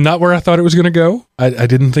discussion, not where I thought it was going to go. I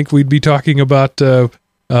didn't think we'd be talking about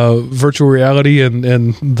virtual reality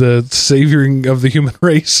and the savoring of the human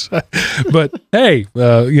race. But hey,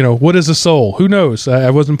 what is a soul? Who knows?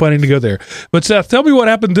 I wasn't planning to go there. But Seth, tell me what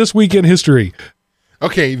happened this week in history.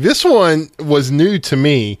 Okay, this one was new to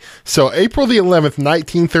me. So April the 11th,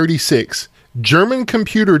 1936, German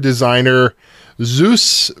computer designer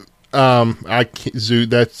Zeus, that's I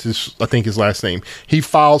think his last name. He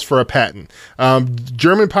files for a patent.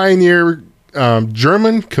 German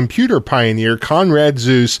computer pioneer Konrad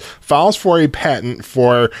Zuse files for a patent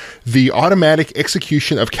for the automatic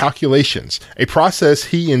execution of calculations, a process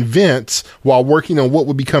he invents while working on what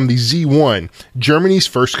would become the Z1, Germany's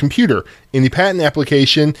first computer. In the patent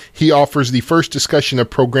application, he offers the first discussion of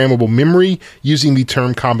programmable memory using the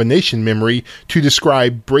term combination memory to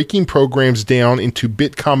describe breaking programs down into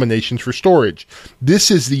bit combinations for storage.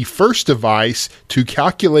 This is the first device to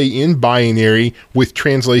calculate in binary with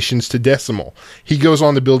translations to decimal. He goes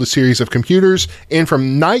on to build a series of computers, and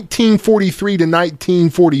from 1943 to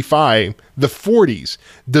 1945, the 40s,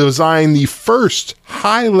 designed the first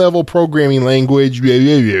high-level programming language.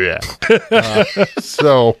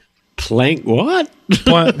 Plank what?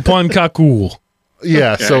 Plankaku.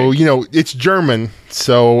 Yeah, okay. So, it's German.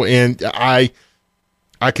 So, and I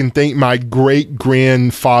can thank my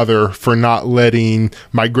great-grandfather for not letting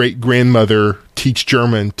my great-grandmother teach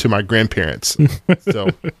German to my grandparents. So,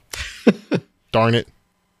 darn it.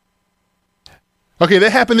 Okay,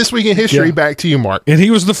 that happened this week in history. Yeah. Back to you, Mark. And he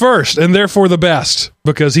was the first, and therefore the best,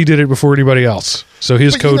 because he did it before anybody else. So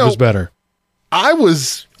his code was better.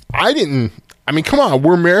 Come on,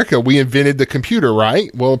 we're America. We invented the computer, right?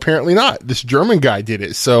 Well, apparently not. This German guy did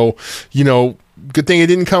it. So, good thing it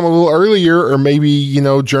didn't come a little earlier, or maybe,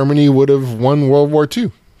 Germany would have won World War II.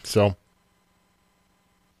 So,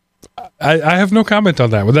 I have no comment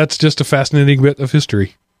on that, but that's just a fascinating bit of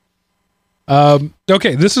history.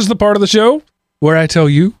 Okay, this is the part of the show where I tell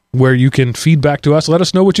you where you can feed back to us. Let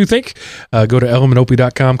us know what you think. Go to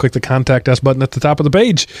elementop.com, click the Contact Us button at the top of the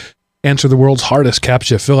page. Answer the world's hardest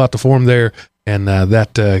CAPTCHA. Fill out the form there, and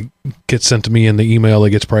that gets sent to me in the email. It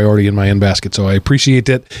gets priority in my in-basket, so I appreciate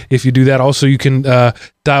it if you do that. Also, you can dial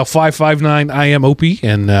 559-IM-OP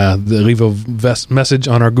and leave a message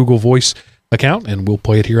on our Google Voice account, and we'll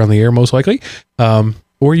play it here on the air most likely.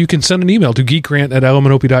 Or you can send an email to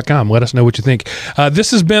geekrant@elementop.com. Let us know what you think. This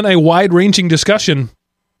has been a wide-ranging discussion.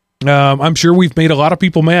 I'm sure we've made a lot of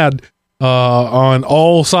people mad on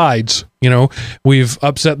all sides. We've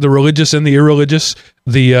upset the religious and the irreligious,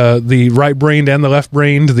 the right-brained and the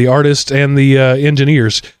left-brained, the artists and the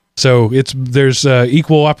engineers. So there's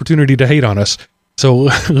equal opportunity to hate on us. So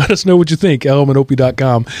let us know what you think,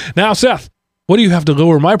 elementop.com. Now, Seth, what do you have to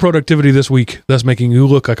lower my productivity this week, thus making you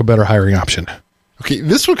look like a better hiring option? Okay,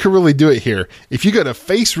 this one could really do it here. If you go to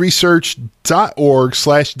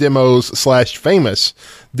faceresearch.org/demos/famous,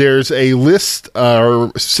 there's a list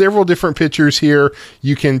or several different pictures here.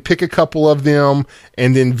 You can pick a couple of them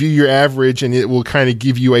and then view your average, and it will kind of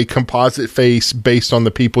give you a composite face based on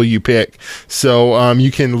the people you pick. So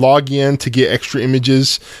you can log in to get extra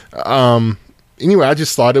images. anyway, I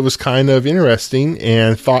just thought it was kind of interesting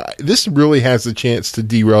and thought this really has a chance to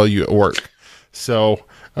derail you at work. So,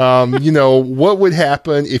 what would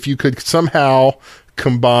happen if you could somehow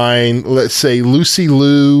combine, let's say, Lucy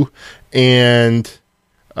Liu and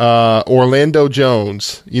Orlando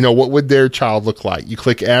Jones? What would their child look like? You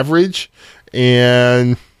click average,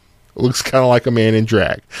 and it looks kind of like a man in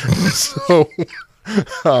drag. So,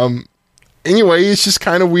 anyway, it's just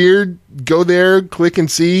kind of weird. Go there, click and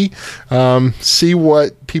see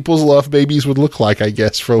what people's love babies would look like, I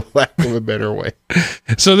guess, for lack of a better way.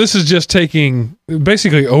 So this is just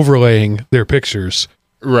basically overlaying their pictures,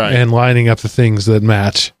 right, and lining up the things that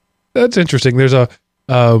match. That's interesting. There's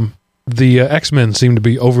the X-Men seem to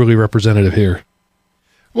be overly representative here.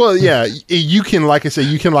 Well, yeah, you can, like I say,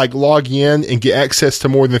 log in and get access to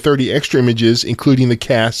more than 30 extra images, including the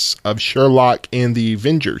casts of Sherlock and the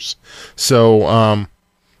Avengers. So,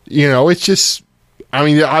 it's just,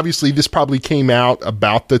 obviously this probably came out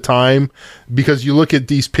about the time, because you look at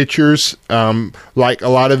these pictures, like a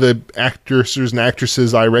lot of the actresses and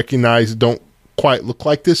actresses I recognize don't quite look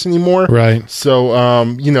like this anymore. Right. So,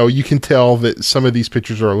 you can tell that some of these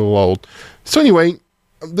pictures are a little old. So anyway,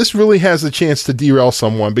 this really has a chance to derail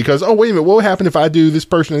someone, because, oh, wait a minute, what would happen if I do this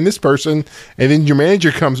person and this person, and then your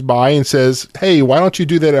manager comes by and says, hey, why don't you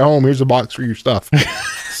do that at home? Here's a box for your stuff.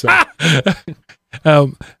 So,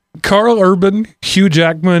 Carl Urban, Hugh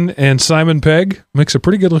Jackman, and Simon Pegg makes a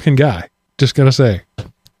pretty good looking guy. Just gotta say.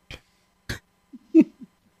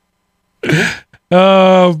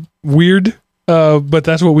 Weird, but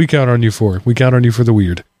that's what we count on you for. We count on you for the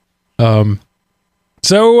weird.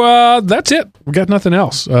 So that's it. We got nothing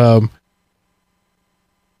else.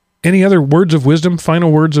 Any other words of wisdom,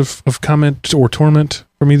 final words of comment or torment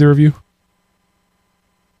from either of you?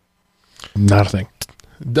 Not a thing.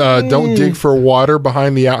 Don't dig for water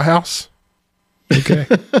behind the outhouse. Okay.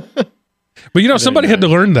 But somebody had to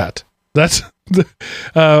learn that. That's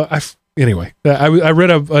anyway. I read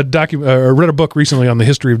read a book recently on the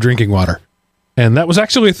history of drinking water, and that was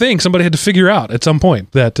actually a thing somebody had to figure out at some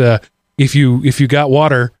point, that if you got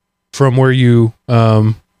water from where you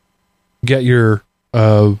get your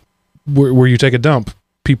where you take a dump,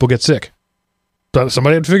 people get sick. So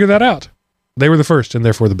somebody had to figure that out. They were the first, and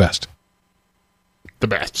therefore the best. The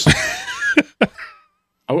best.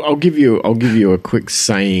 I'll give you a quick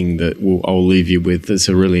saying that I'll leave you with. It's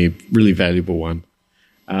a really, really valuable one.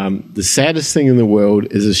 The saddest thing in the world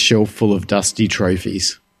is a shelf full of dusty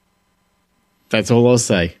trophies. That's all I'll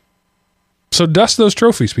say. So dust those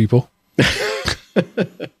trophies, people.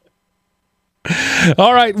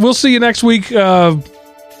 All right, we'll see you next week. I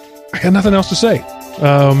got nothing else to say.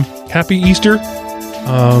 Happy Easter.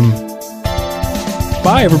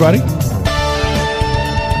 Bye, everybody.